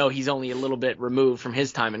mean, I know he's only a little bit removed from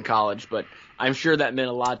his time in college, but I'm sure that meant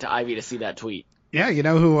a lot to Ivy to see that tweet. Yeah, you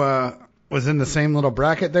know who was in the same little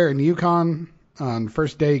bracket there in UConn on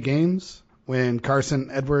first day games when Carson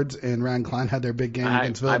Edwards and Ryan Klein had their big game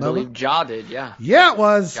against Villanova? I believe Ja did, yeah. Yeah, it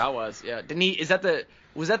was. Ja was, yeah. Didn't he?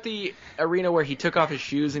 Was that the arena where he took off his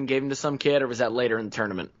shoes and gave them to some kid, or was that later in the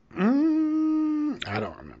tournament? I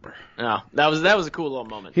don't remember. No, that was a cool little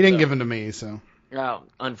moment. He didn't give them to me, so. Oh,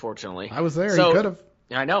 unfortunately. I was there. He could have.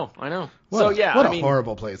 I know. What a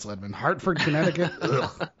horrible place, Ledman. Hartford, Connecticut.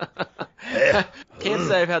 Can't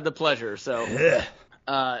say I've had the pleasure. So,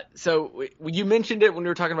 so you mentioned it when we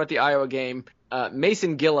were talking about the Iowa game.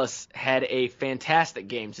 Mason Gillis had a fantastic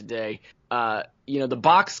game today. The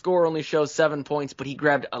box score only shows 7 points, but he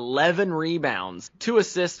grabbed 11 rebounds, 2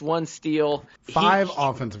 assists, 1 steal. 5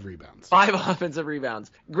 offensive rebounds. 5 offensive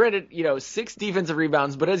rebounds. Granted, 6 defensive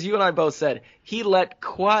rebounds, but as you and I both said, he let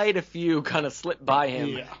quite a few kind of slip by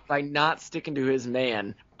him by not sticking to his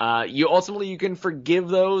man. You can forgive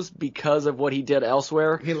those because of what he did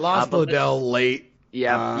elsewhere. He lost Liddell late.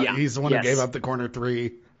 Yeah. He's the one who gave up the corner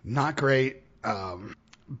 3. Not great.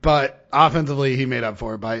 But offensively, he made up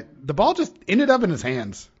for it by the ball just ended up in his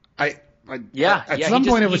hands. At some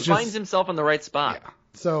point, he finds himself in the right spot. Yeah.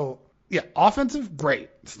 So offensive, great.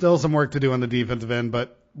 Still some work to do on the defensive end,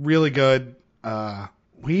 but really good.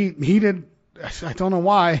 We needed, I don't know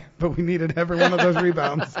why, but we needed every one of those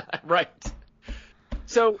rebounds. Right.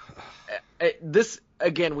 So this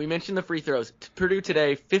again, we mentioned the free throws. Purdue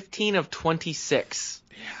today, 15 of 26.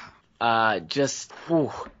 Yeah.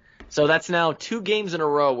 So that's now 2 games in a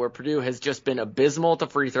row where Purdue has just been abysmal at the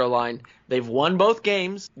free throw line. They've won both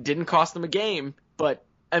games, didn't cost them a game, but,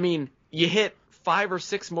 I mean, you hit 5 or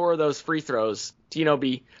 6 more of those free throws to,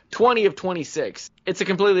 be 20 of 26. It's a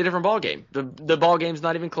completely different ball game. The ball game's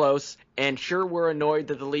not even close, and sure, we're annoyed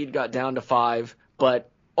that the lead got down to 5, but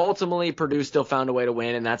ultimately Purdue still found a way to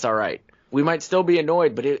win, and that's all right. We might still be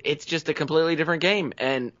annoyed, but it's just a completely different game,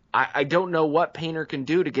 and I don't know what Painter can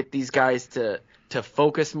do to get these guys to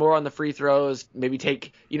focus more on the free throws, maybe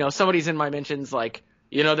take, somebody's in my mentions like,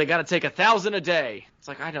 they got to take 1,000 a day. It's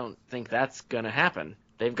like, I don't think that's going to happen.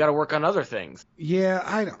 They've got to work on other things.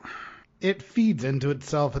 Yeah, it feeds into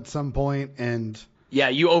itself at some point, and yeah,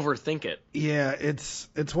 you overthink it. Yeah, it's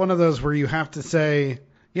one of those where you have to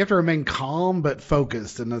remain calm but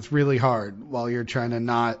focused, and that's really hard while you're trying to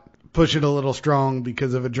not push it a little strong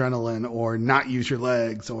because of adrenaline or not use your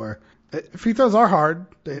legs. Or free throws are hard.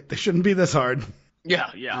 They shouldn't be this hard.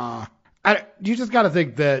 Yeah. You just got to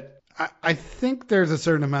think that I think there's a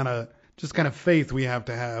certain amount of just kind of faith we have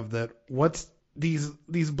to have that what's these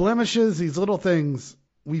blemishes, these little things,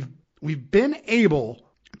 we've been able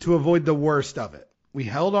to avoid the worst of it. We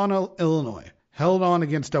held on Illinois, held on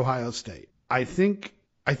against Ohio State. I think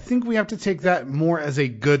we have to take that more as a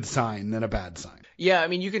good sign than a bad sign. Yeah, I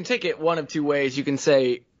mean, you can take it one of two ways. You can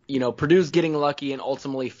say, Purdue's getting lucky and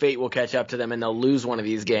ultimately fate will catch up to them and they'll lose one of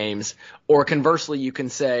these games. Or conversely, you can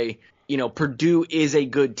say, Purdue is a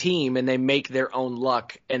good team and they make their own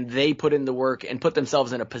luck and they put in the work and put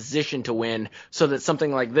themselves in a position to win so that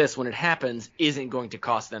something like this, when it happens, isn't going to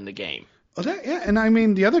cost them the game. And I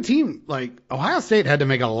mean, the other team, like Ohio State, had to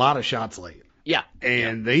make a lot of shots late. Yeah.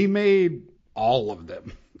 And they made all of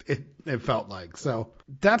them, it felt like. So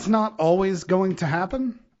that's not always going to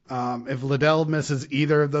happen. If Liddell misses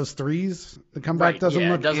either of those threes, the comeback doesn't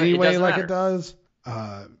look anyway like it does.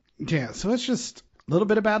 So it's just a little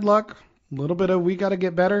bit of bad luck, a little bit of we got to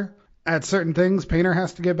get better at certain things. Painter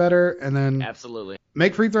has to get better, and then absolutely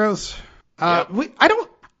make free throws. I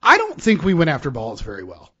don't think we went after balls very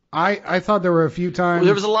well. I thought there were a few times. Well,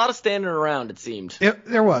 there was a lot of standing around, it seemed.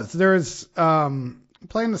 There was.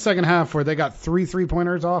 Playing the second half where they got 3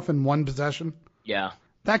 3-pointers off in one possession. Yeah.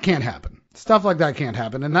 That can't happen. Stuff like that can't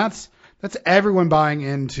happen. And that's everyone buying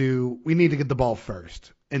into we need to get the ball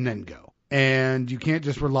first and then go. and you can't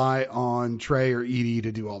just rely on Trey or Edie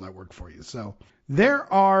to do all that work for you. So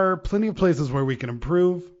there are plenty of places where we can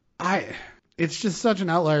improve. It's just such an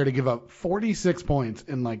outlier to give up 46 points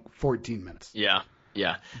in like 14 minutes. Yeah.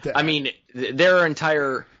 I mean, there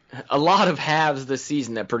are a lot of halves this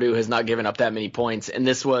season that Purdue has not given up that many points, and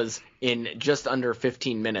this was in just under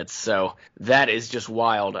 15 minutes. So that is just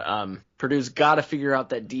wild. Purdue's got to figure out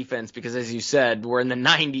that defense because, as you said, we're in the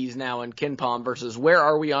 90s now in KenPom versus where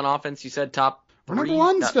are we on offense? You said top three? We're number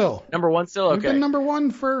one still. Number one still? Okay. We've been number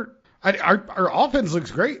one for our offense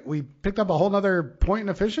looks great. We picked up a whole other point in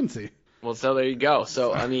efficiency. Well, so there you go.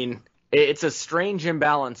 So, I mean, it's a strange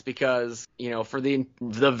imbalance because, for the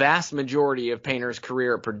vast majority of Painter's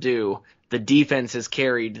career at Purdue, the defense has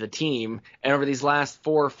carried the team. And over these last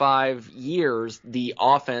 4 or 5 years, the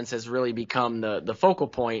offense has really become the focal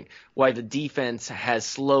point, while the defense has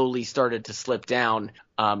slowly started to slip down.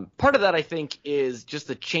 Part of that, I think, is just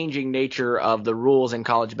the changing nature of the rules in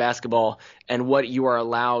college basketball and what you are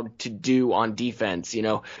allowed to do on defense.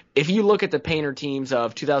 If you look at the Painter teams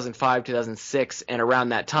of 2005, 2006, and around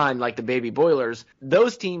that time, like the Baby Boilers,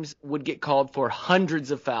 those teams would get called for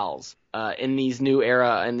hundreds of fouls in these new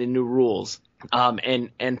era and the new rules.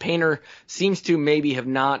 And Painter seems to maybe have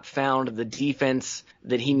not found the defense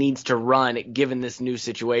that he needs to run given this new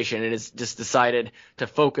situation, and has just decided to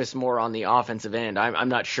focus more on the offensive end. I'm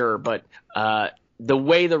not sure, but the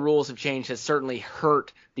way the rules have changed has certainly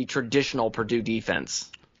hurt the traditional Purdue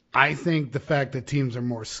defense. I think the fact that teams are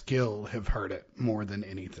more skilled have hurt it more than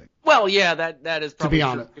anything. Well, yeah, that is probably to be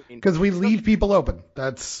honest, because we leave people open.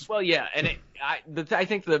 That's well, yeah, and I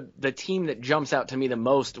think the team that jumps out to me the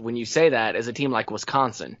most when you say that is a team like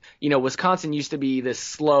Wisconsin. Wisconsin used to be this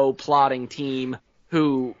slow, plodding team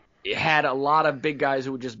who had a lot of big guys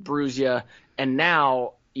who would just bruise you, and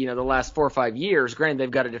now the last 4 or 5 years, granted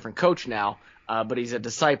they've got a different coach now, but he's a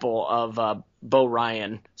disciple of Bo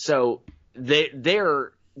Ryan, so they've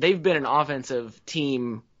been an offensive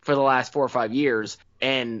team for the last 4 or 5 years,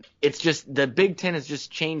 and it's just the Big Ten has just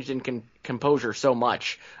changed in composure so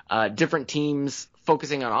much. Different teams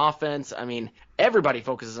focusing on offense. I mean, everybody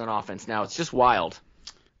focuses on offense now. It's just wild.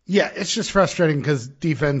 Yeah, it's just frustrating because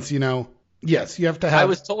defense, yes, you have to have. I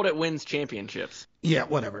was told it wins championships. Yeah,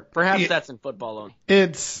 whatever. Perhaps that's in football only.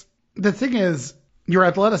 The thing is, your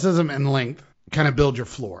athleticism and length kind of build your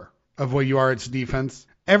floor of what you are. It's defense.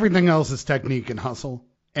 Everything else is technique and hustle.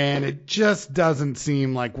 And it just doesn't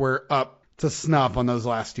seem like we're up to snuff on those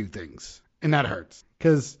last two things. And that hurts.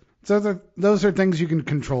 Because those are things you can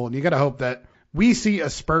control. And you got to hope that we see a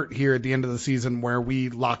spurt here at the end of the season where we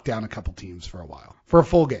lock down a couple teams for a while. For a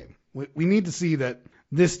full game. We need to see that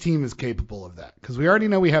this team is capable of that. Because we already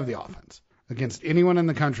know we have the offense. Against anyone in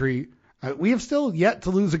the country, we have still yet to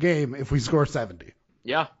lose a game if we score 70.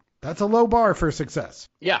 Yeah. That's a low bar for success.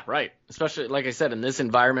 Yeah, right. Especially, like I said, in this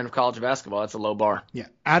environment of college basketball, that's a low bar. Yeah.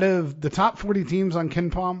 Out of the top 40 teams on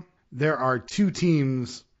KenPom, there are 2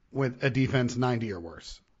 teams with a defense 90 or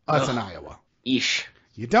worse. Us and Iowa. Eesh.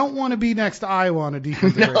 You don't want to be next to Iowa on a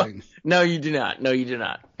defensive rating. No, you do not. No, you do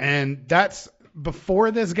not. And that's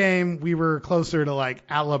before this game, we were closer to like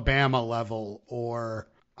Alabama level or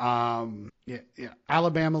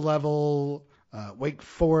Alabama level. Wake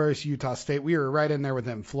Forest, Utah State. We were right in there with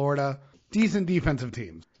them. Florida. Decent defensive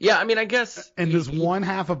teams. Yeah, I mean, I guess. And this one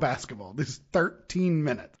half of basketball, this 13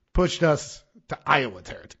 minutes, pushed us to Iowa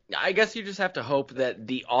territory. I guess you just have to hope that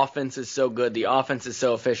the offense is so good, the offense is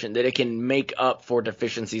so efficient that it can make up for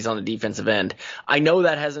deficiencies on the defensive end. I know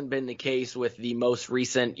that hasn't been the case with the most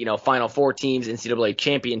recent, Final Four teams, NCAA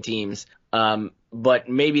champion teams. But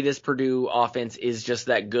maybe this Purdue offense is just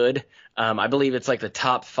that good. I believe it's like the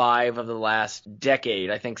top 5 of the last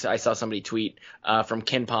decade. I think I saw somebody tweet from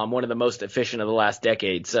KenPom, one of the most efficient of the last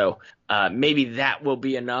decade. So maybe that will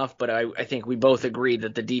be enough, but I think we both agree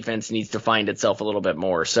that the defense needs to find itself a little bit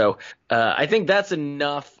more. So I think that's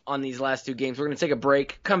enough on these last 2 games. We're going to take a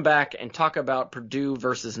break, come back, and talk about Purdue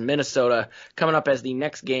versus Minnesota coming up as the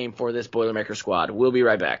next game for this Boilermaker squad. We'll be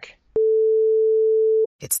right back.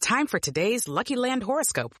 It's time for today's Lucky Land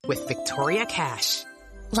horoscope with Victoria Cash.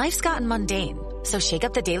 Life's gotten mundane, so shake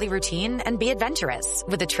up the daily routine and be adventurous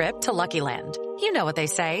with a trip to Lucky Land. You know what they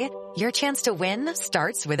say, your chance to win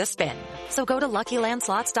starts with a spin. So go to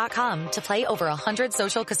LuckyLandSlots.com to play over 100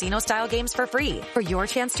 social casino-style games for free for your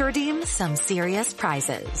chance to redeem some serious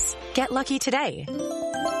prizes. Get lucky today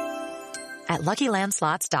at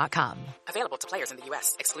LuckyLandSlots.com. Available to players in the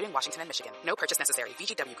U.S., excluding Washington and Michigan. No purchase necessary.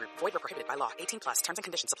 VGW Group. Void where prohibited by law. 18+. Terms and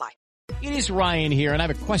conditions apply. It is Ryan here, and I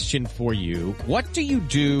have a question for you. What do you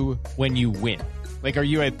do when you win? Like, are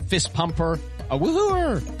you a fist pumper, a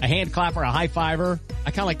woohooer, a hand clapper, a high fiver?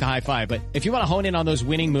 I kind of like the high five, but if you want to hone in on those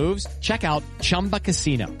winning moves, check out Chumba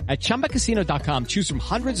Casino. At ChumbaCasino.com, choose from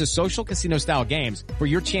hundreds of social casino style games for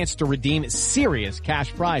your chance to redeem serious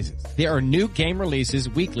cash prizes. There are new game releases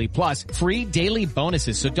weekly, plus free daily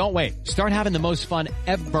bonuses. So don't wait. Start having the most fun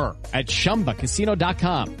ever at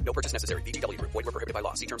ChumbaCasino.com. No purchase necessary. VGW Group. Void where prohibited by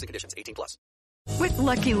law. See terms and conditions. 18+. With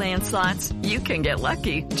Lucky Land Slots, you can get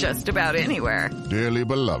lucky just about anywhere. Dearly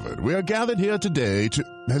beloved, we are gathered here today to...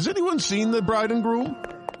 Has anyone seen the bride and groom?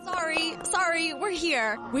 Sorry, we're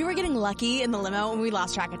here. We were getting lucky in the limo and we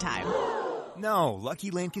lost track of time. No, Lucky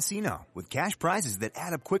Land Casino, with cash prizes that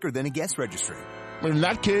add up quicker than a guest registry. In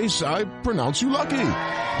that case, I pronounce you lucky.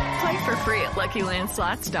 Play for free at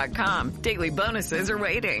LuckyLandSlots.com. Daily bonuses are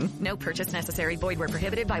waiting. No purchase necessary. Void where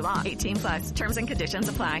prohibited by law. 18+. Terms and conditions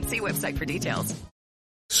apply. See website for details.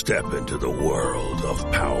 Step into the world of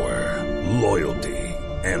power, loyalty,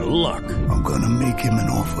 and luck. I'm gonna make him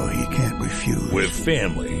an offer he can't refuse. With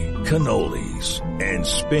family, cannolis, and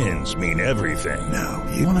spins mean everything. Now,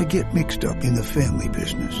 you wanna get mixed up in the family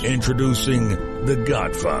business. Introducing The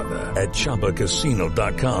Godfather at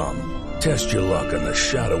ChumbaCasino.com. Test your luck in the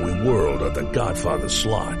shadowy world of The Godfather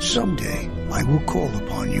slot. Someday, I will call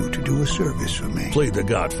upon you to do a service for me. Play The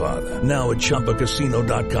Godfather, now at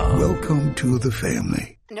ChumbaCasino.com. Welcome to the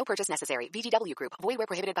family. No purchase necessary. VGW Group. Void where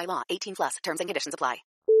prohibited by law. 18+. Terms and conditions apply.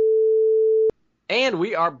 And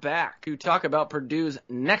we are back to talk about Purdue's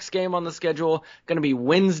next game on the schedule. Going to be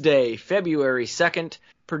Wednesday, February 2nd.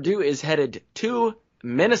 Purdue is headed to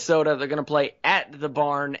Minnesota. They're going to play at the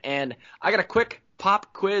Barn. And I got a quick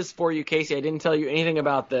pop quiz for you, Casey. I didn't tell you anything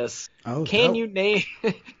about this. Can you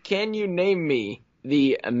name me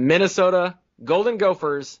the Minnesota Golden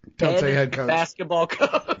Gophers head coach basketball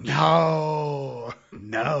coach? No.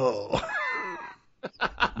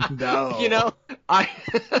 You know, I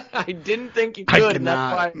didn't think you could, and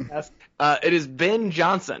that's why I asked. It is Ben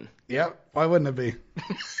Johnson. Yep. Why wouldn't it be?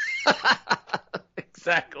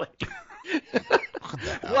 Exactly.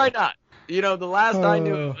 Why not? You know, the last I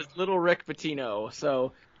knew it was little Rick Pitino,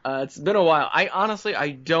 so it's been a while. I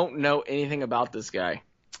don't know anything about this guy.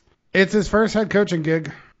 It's his first head coaching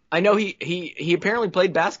gig. I know he apparently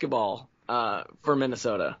played basketball for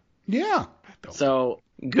Minnesota. Yeah. So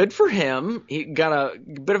good for him. He got a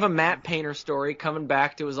bit of a Matt Painter story coming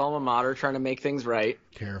back to his alma mater, trying to make things right.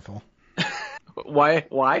 Careful.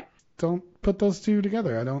 Why? Don't put those two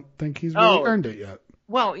together. I don't think he's really earned it yet.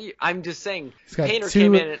 Well, I'm just saying, Painter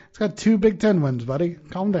came in. He's got 2 Big Ten wins, buddy.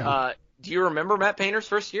 Calm down. Do you remember Matt Painter's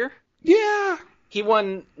first year? Yeah. He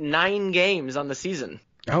won 9 games on the season.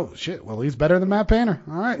 Oh, shit. Well, he's better than Matt Painter.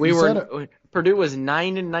 All right. Purdue was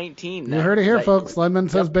 9-19. You heard it here, folks.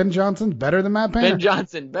 Ledman says Ben Johnson's better than Matt Painter. Ben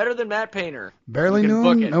Johnson, better than Matt Painter. Barely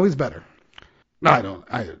knew him. No, he's better. No, I don't.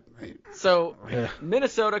 So,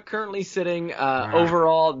 Minnesota currently sitting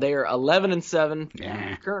overall, they're 11-7.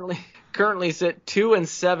 Yeah. Currently sit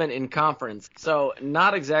 2-7 in conference. So,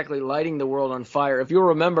 not exactly lighting the world on fire. If you'll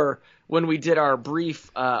remember when we did our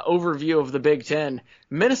brief overview of the Big Ten,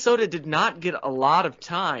 Minnesota did not get a lot of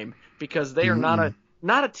time because they are not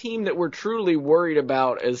a team that we're truly worried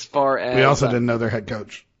about as far as... We also didn't know their head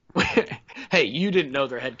coach. Hey, you didn't know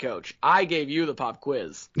their head coach. I gave you the pop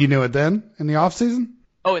quiz. You knew it then? In the offseason?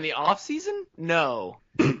 Oh, in the offseason? No.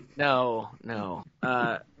 No.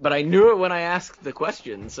 But I knew it when I asked the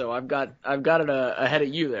question, so I've got it ahead of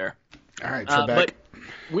you there. All right, so back. But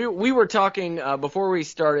we were talking before we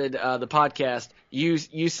started the podcast.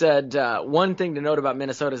 You said one thing to note about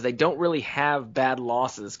Minnesota is they don't really have bad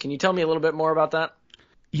losses. Can you tell me a little bit more about that?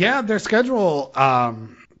 Yeah, their schedule.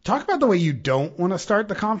 Talk about the way you don't want to start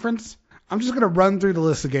the conference. I'm just going to run through the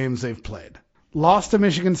list of games they've played. Lost to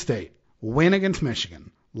Michigan State. Win against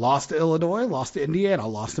Michigan. Lost to Illinois. Lost to Indiana.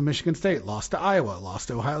 Lost to Michigan State. Lost to Iowa. Lost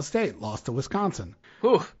to Ohio State. Lost to Wisconsin.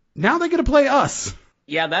 Whew. Now they get to play us.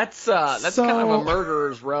 Yeah, that's kind of a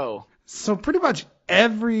murderer's row. So pretty much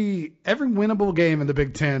every winnable game in the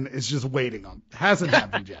Big Ten is just waiting on. Hasn't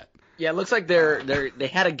happened yet. Yeah, it looks like they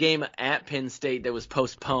had a game at Penn State that was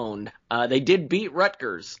postponed. They did beat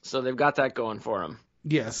Rutgers, so they've got that going for them.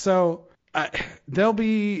 Yeah, so they'll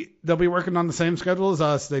be working on the same schedule as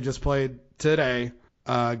us. They just played today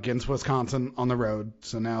against Wisconsin on the road,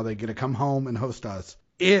 so now they get to come home and host us.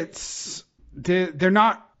 They're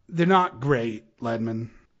not great, Ledman.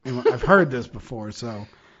 I've heard this before, so.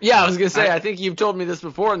 Yeah, I was going to say, I think you've told me this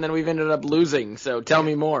before, and then we've ended up losing, so tell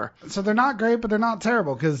me more. So they're not great, but they're not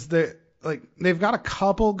terrible, because they've got a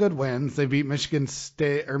couple good wins. They beat Michigan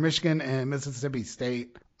and Mississippi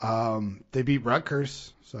State. They beat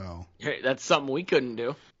Rutgers, so. Hey, that's something we couldn't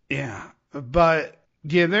do. Yeah, but,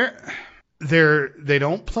 yeah, they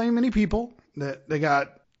don't play many people.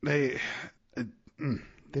 They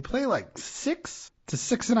play like 6 to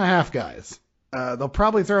 6.5 guys. They'll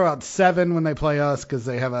probably throw out 7 when they play us because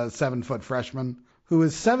they have a 7-foot freshman who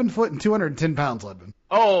is 7 foot and 210 pounds, Ledman.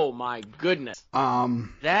 Oh my goodness.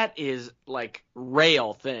 That is like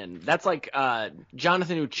rail thin. That's like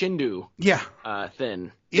Jonathan Uchendu. Yeah.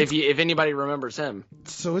 Thin. If anybody remembers him.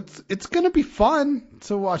 So it's gonna be fun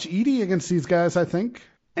to watch Edey against these guys, I think.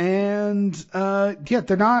 And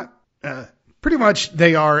they're not. Pretty much,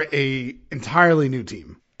 they are a entirely new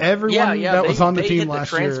team. Everyone that was on the team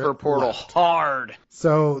last year transfer portal left. hard.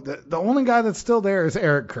 So the only guy that's still there is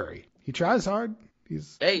Eric Curry. He tries hard.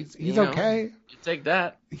 He's okay. You take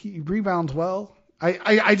that. He rebounds well.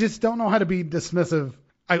 I just don't know how to be dismissive.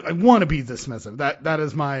 I want to be dismissive. That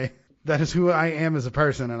is who I am as a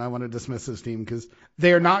person, and I want to dismiss this team because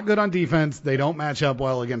they are not good on defense. They don't match up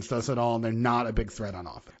well against us at all, and they're not a big threat on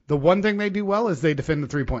offense. The one thing they do well is they defend the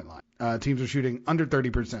 3-point line. Teams are shooting under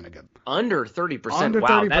 30% again. Under 30%? Under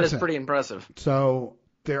wow, 30%. That is pretty impressive. So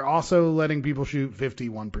they're also letting people shoot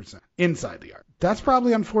 51% inside the arc. That's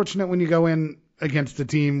probably unfortunate when you go in against a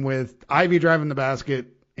team with Ivy driving the basket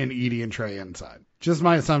and Edey and Trey inside. Just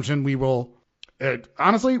my assumption. We will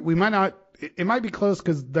honestly, we might not. It might be close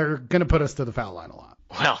because they're going to put us to the foul line a lot.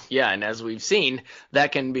 Well, yeah, and as we've seen,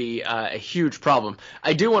 that can be a huge problem.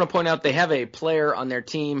 I do want to point out they have a player on their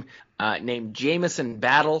team named Jamison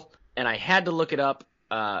Battle, and I had to look it up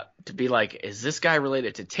to be like, is this guy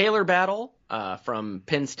related to Taylor Battle from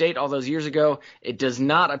Penn State all those years ago? It does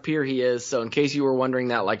not appear he is, so in case you were wondering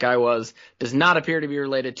that like I was, does not appear to be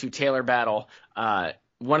related to Taylor Battle.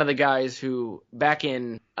 One of the guys who back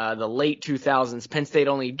in the late 2000s, Penn State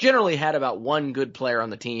only generally had about one good player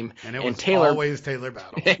on the team. And it was always Taylor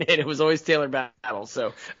Battle. And it was always Taylor Battle.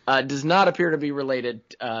 So does not appear to be related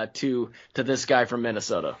to this guy from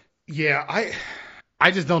Minnesota. Yeah,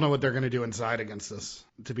 I just don't know what they're going to do inside against us,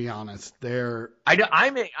 to be honest.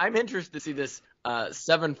 I'm interested to see this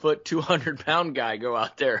 7 foot, 200 pound guy go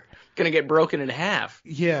out there. Going to get broken in half.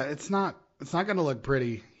 Yeah, it's not going to look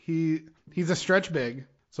pretty. He's a stretch big,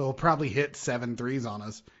 so he'll probably hit 7 threes on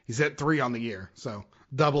us. He's hit 3 on the year, so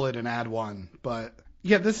double it and add 1. But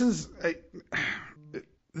yeah,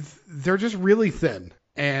 they're just really thin,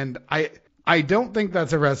 and I don't think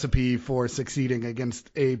that's a recipe for succeeding against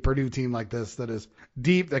a Purdue team like this that is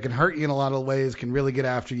deep, that can hurt you in a lot of ways, can really get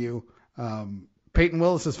after you. Peyton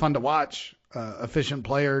Willis is fun to watch, efficient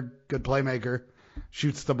player, good playmaker,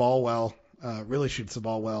 shoots the ball well, really shoots the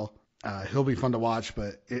ball well. He'll be fun to watch,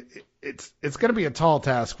 but it's going to be a tall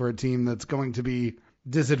task for a team that's going to be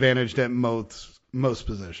disadvantaged at most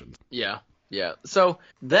positions. Yeah. So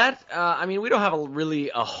that, we don't have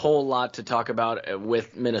a whole lot to talk about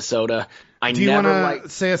with Minnesota. Do you want to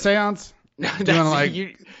say a seance? Do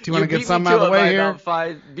you want to get something out of the way here?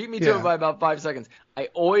 Beat me to it by about 5 seconds. I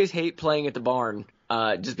always hate playing at the barn,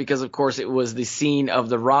 just because, of course, it was the scene of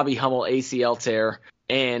the Robbie Hummel ACL tear.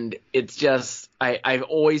 And it's just, I've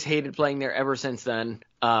always hated playing there ever since then.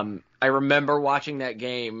 I remember watching that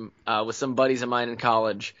game with some buddies of mine in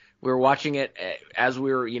college. We were watching it as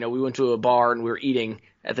we were, we went to a bar and we were eating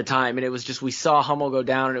at the time. And it was just, we saw Hummel go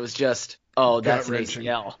down and it was just, oh, that's an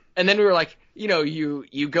ACL. And then we were like,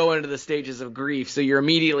 you go into the stages of grief. So you're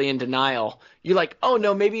immediately in denial. You're like, oh,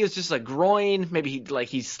 no, maybe it was just a groin. Maybe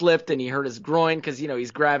he slipped and he hurt his groin because,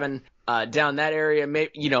 he's grabbing down that area.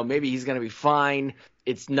 Maybe he's going to be fine.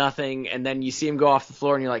 It's nothing, and then you see him go off the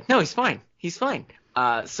floor, and you're like, no, he's fine. He's fine.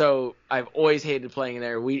 So I've always hated playing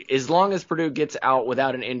there. As long as Purdue gets out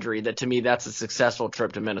without an injury, that to me, that's a successful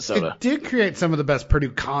trip to Minnesota. It did create some of the best Purdue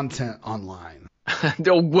content online.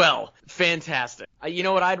 Well, fantastic. You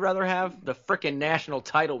know what I'd rather have? The frickin' national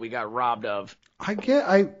title we got robbed of.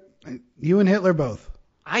 You and Hitler both.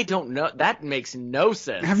 I don't know. That makes no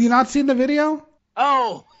sense. Have you not seen the video?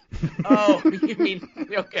 Oh, you mean,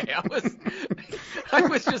 okay, I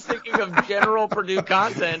was just thinking of general Purdue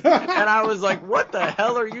content, and I was like, what the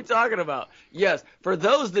hell are you talking about? Yes, for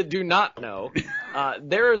those that do not know,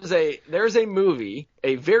 there's a movie,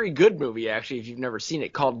 a very good movie, actually, if you've never seen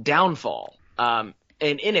it, called Downfall. And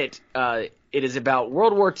in it, it is about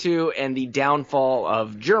World War II and the downfall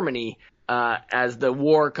of Germany as the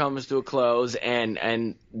war comes to a close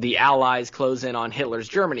and the Allies close in on Hitler's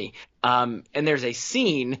Germany. And there's a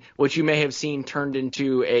scene which you may have seen turned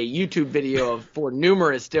into a YouTube video for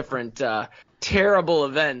numerous different terrible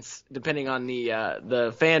events, depending on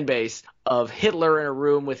the fan base, of Hitler in a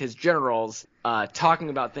room with his generals talking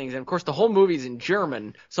about things. And, of course, the whole movie's in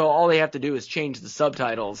German, so all they have to do is change the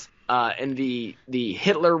subtitles. And the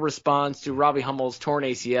Hitler response to Robbie Hummel's torn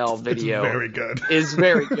ACL video is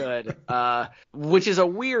very good, which is a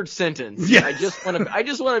weird sentence. Yes. I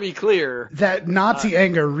just want to be clear. That Nazi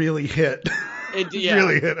anger really hit. It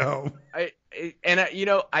really hit home. I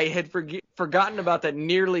had forgotten about that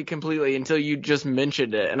nearly completely until you just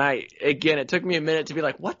mentioned it. And it took me a minute to be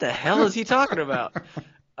like, what the hell is he talking about?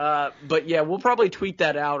 But yeah, we'll probably tweet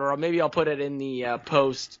that out, or maybe I'll put it in the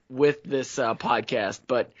post with this podcast.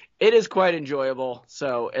 But it is quite enjoyable,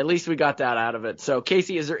 so at least we got that out of it. So,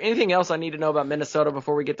 Casey, is there anything else I need to know about Minnesota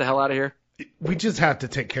before we get the hell out of here? We just have to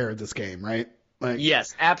take care of this game, right?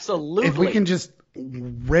 Yes, absolutely. If we can just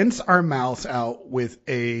rinse our mouths out with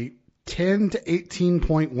a 10 to 18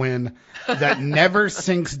 point win that never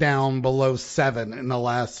sinks down below 7 in the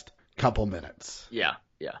last couple minutes.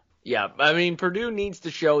 Yeah, I mean, Purdue needs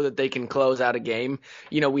to show that they can close out a game.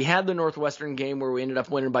 We had the Northwestern game where we ended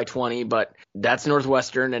up winning by 20, but that's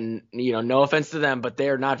Northwestern, and, no offense to them, but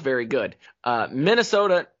they're not very good.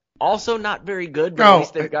 Minnesota, also not very good, but at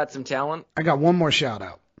least they've got some talent. I got one more shout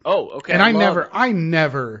out. Oh, okay. And I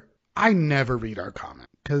never read our comment,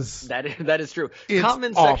 because that is true.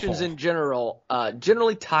 Comment sections in general,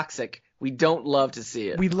 generally toxic. We don't love to see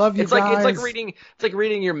it. We love you guys. It's like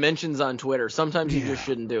reading your mentions on Twitter. Sometimes you just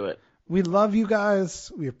shouldn't do it. We love you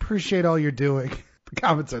guys. We appreciate all you're doing. The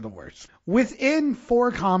comments are the worst. Within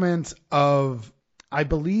 4 comments of, I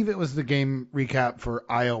believe it was the game recap for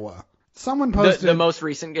Iowa, someone posted the most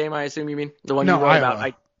recent game. I assume you mean the one you wrote Iowa.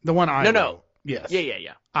 about. The one Iowa. No. Yes.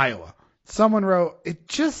 Yeah. Iowa. Someone wrote, it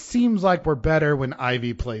just seems like we're better when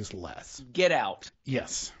Ivy plays less. Get out.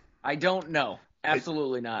 Yes. I don't know.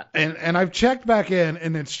 Absolutely not. And I've checked back in,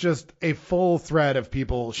 and it's just a full thread of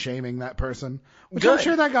people shaming that person. Which I'm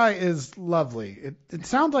sure that guy is lovely. It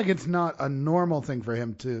sounds like it's not a normal thing for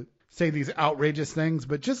him to say these outrageous things,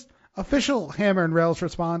 but just official Hammer and Rails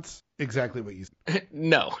response, exactly what you said.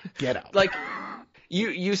 No. Get out. Like,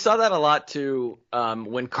 you saw that a lot too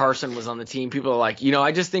when Carson was on the team. People are like,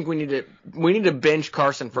 I just think we need to bench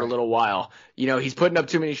Carson for a little while. He's putting up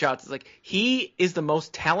too many shots. It's like, he is the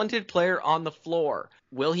most talented player on the floor.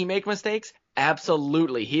 Will he make mistakes?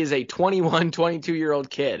 Absolutely. He is a 21, 22-year-old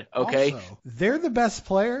kid, okay? Also, they're the best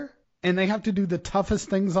player, and they have to do the toughest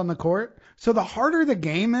things on the court. So the harder the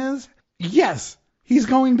game is, yes, he's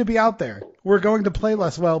going to be out there. We're going to play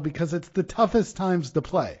less well because it's the toughest times to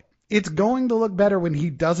play. It's going to look better when he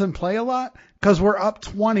doesn't play a lot because we're up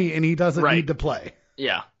 20 and he doesn't need to play.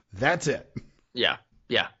 Yeah. That's it. Yeah.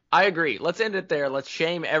 I agree. Let's end it there. Let's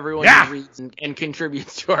shame everyone who reads and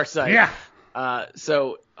contributes to our site. Yeah.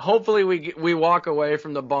 So hopefully we walk away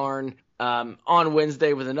from the barn on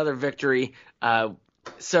Wednesday with another victory.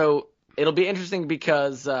 So it'll be interesting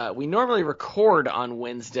because we normally record on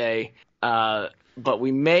Wednesday, but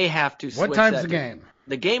we may have to switch. What time's the game?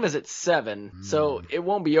 The game is at 7, so it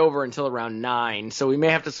won't be over until around 9. So we may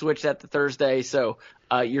have to switch that to Thursday. So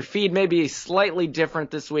your feed may be slightly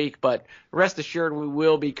different this week, but rest assured we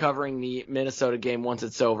will be covering the Minnesota game once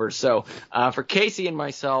it's over. So for Casey and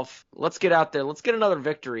myself, let's get out there. Let's get another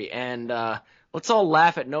victory, and let's all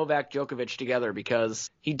laugh at Novak Djokovic together because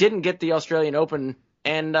he didn't get the Australian Open,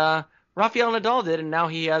 and Rafael Nadal did, and now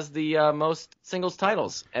he has the most singles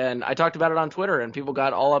titles. And I talked about it on Twitter, and people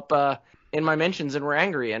got all up in my mentions and were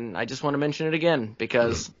angry, and I just want to mention it again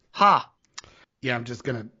because, Yeah, I'm just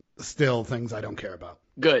going to steal things I don't care about.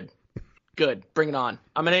 Good. Bring it on.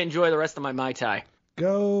 I'm going to enjoy the rest of my Mai Tai.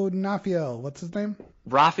 Go Rafael. What's his name?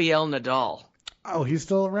 Rafael Nadal. Oh, he's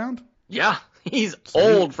still around? Yeah, he's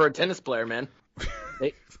old for a tennis player, man.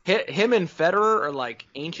 Him and Federer are like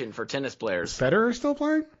ancient for tennis players. Federer still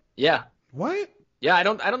playing? Yeah. What? Yeah, I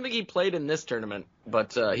don't think he played in this tournament,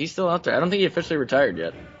 but he's still out there. I don't think he officially retired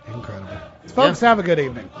yet. Incredible. Folks, have a good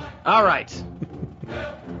evening. All right.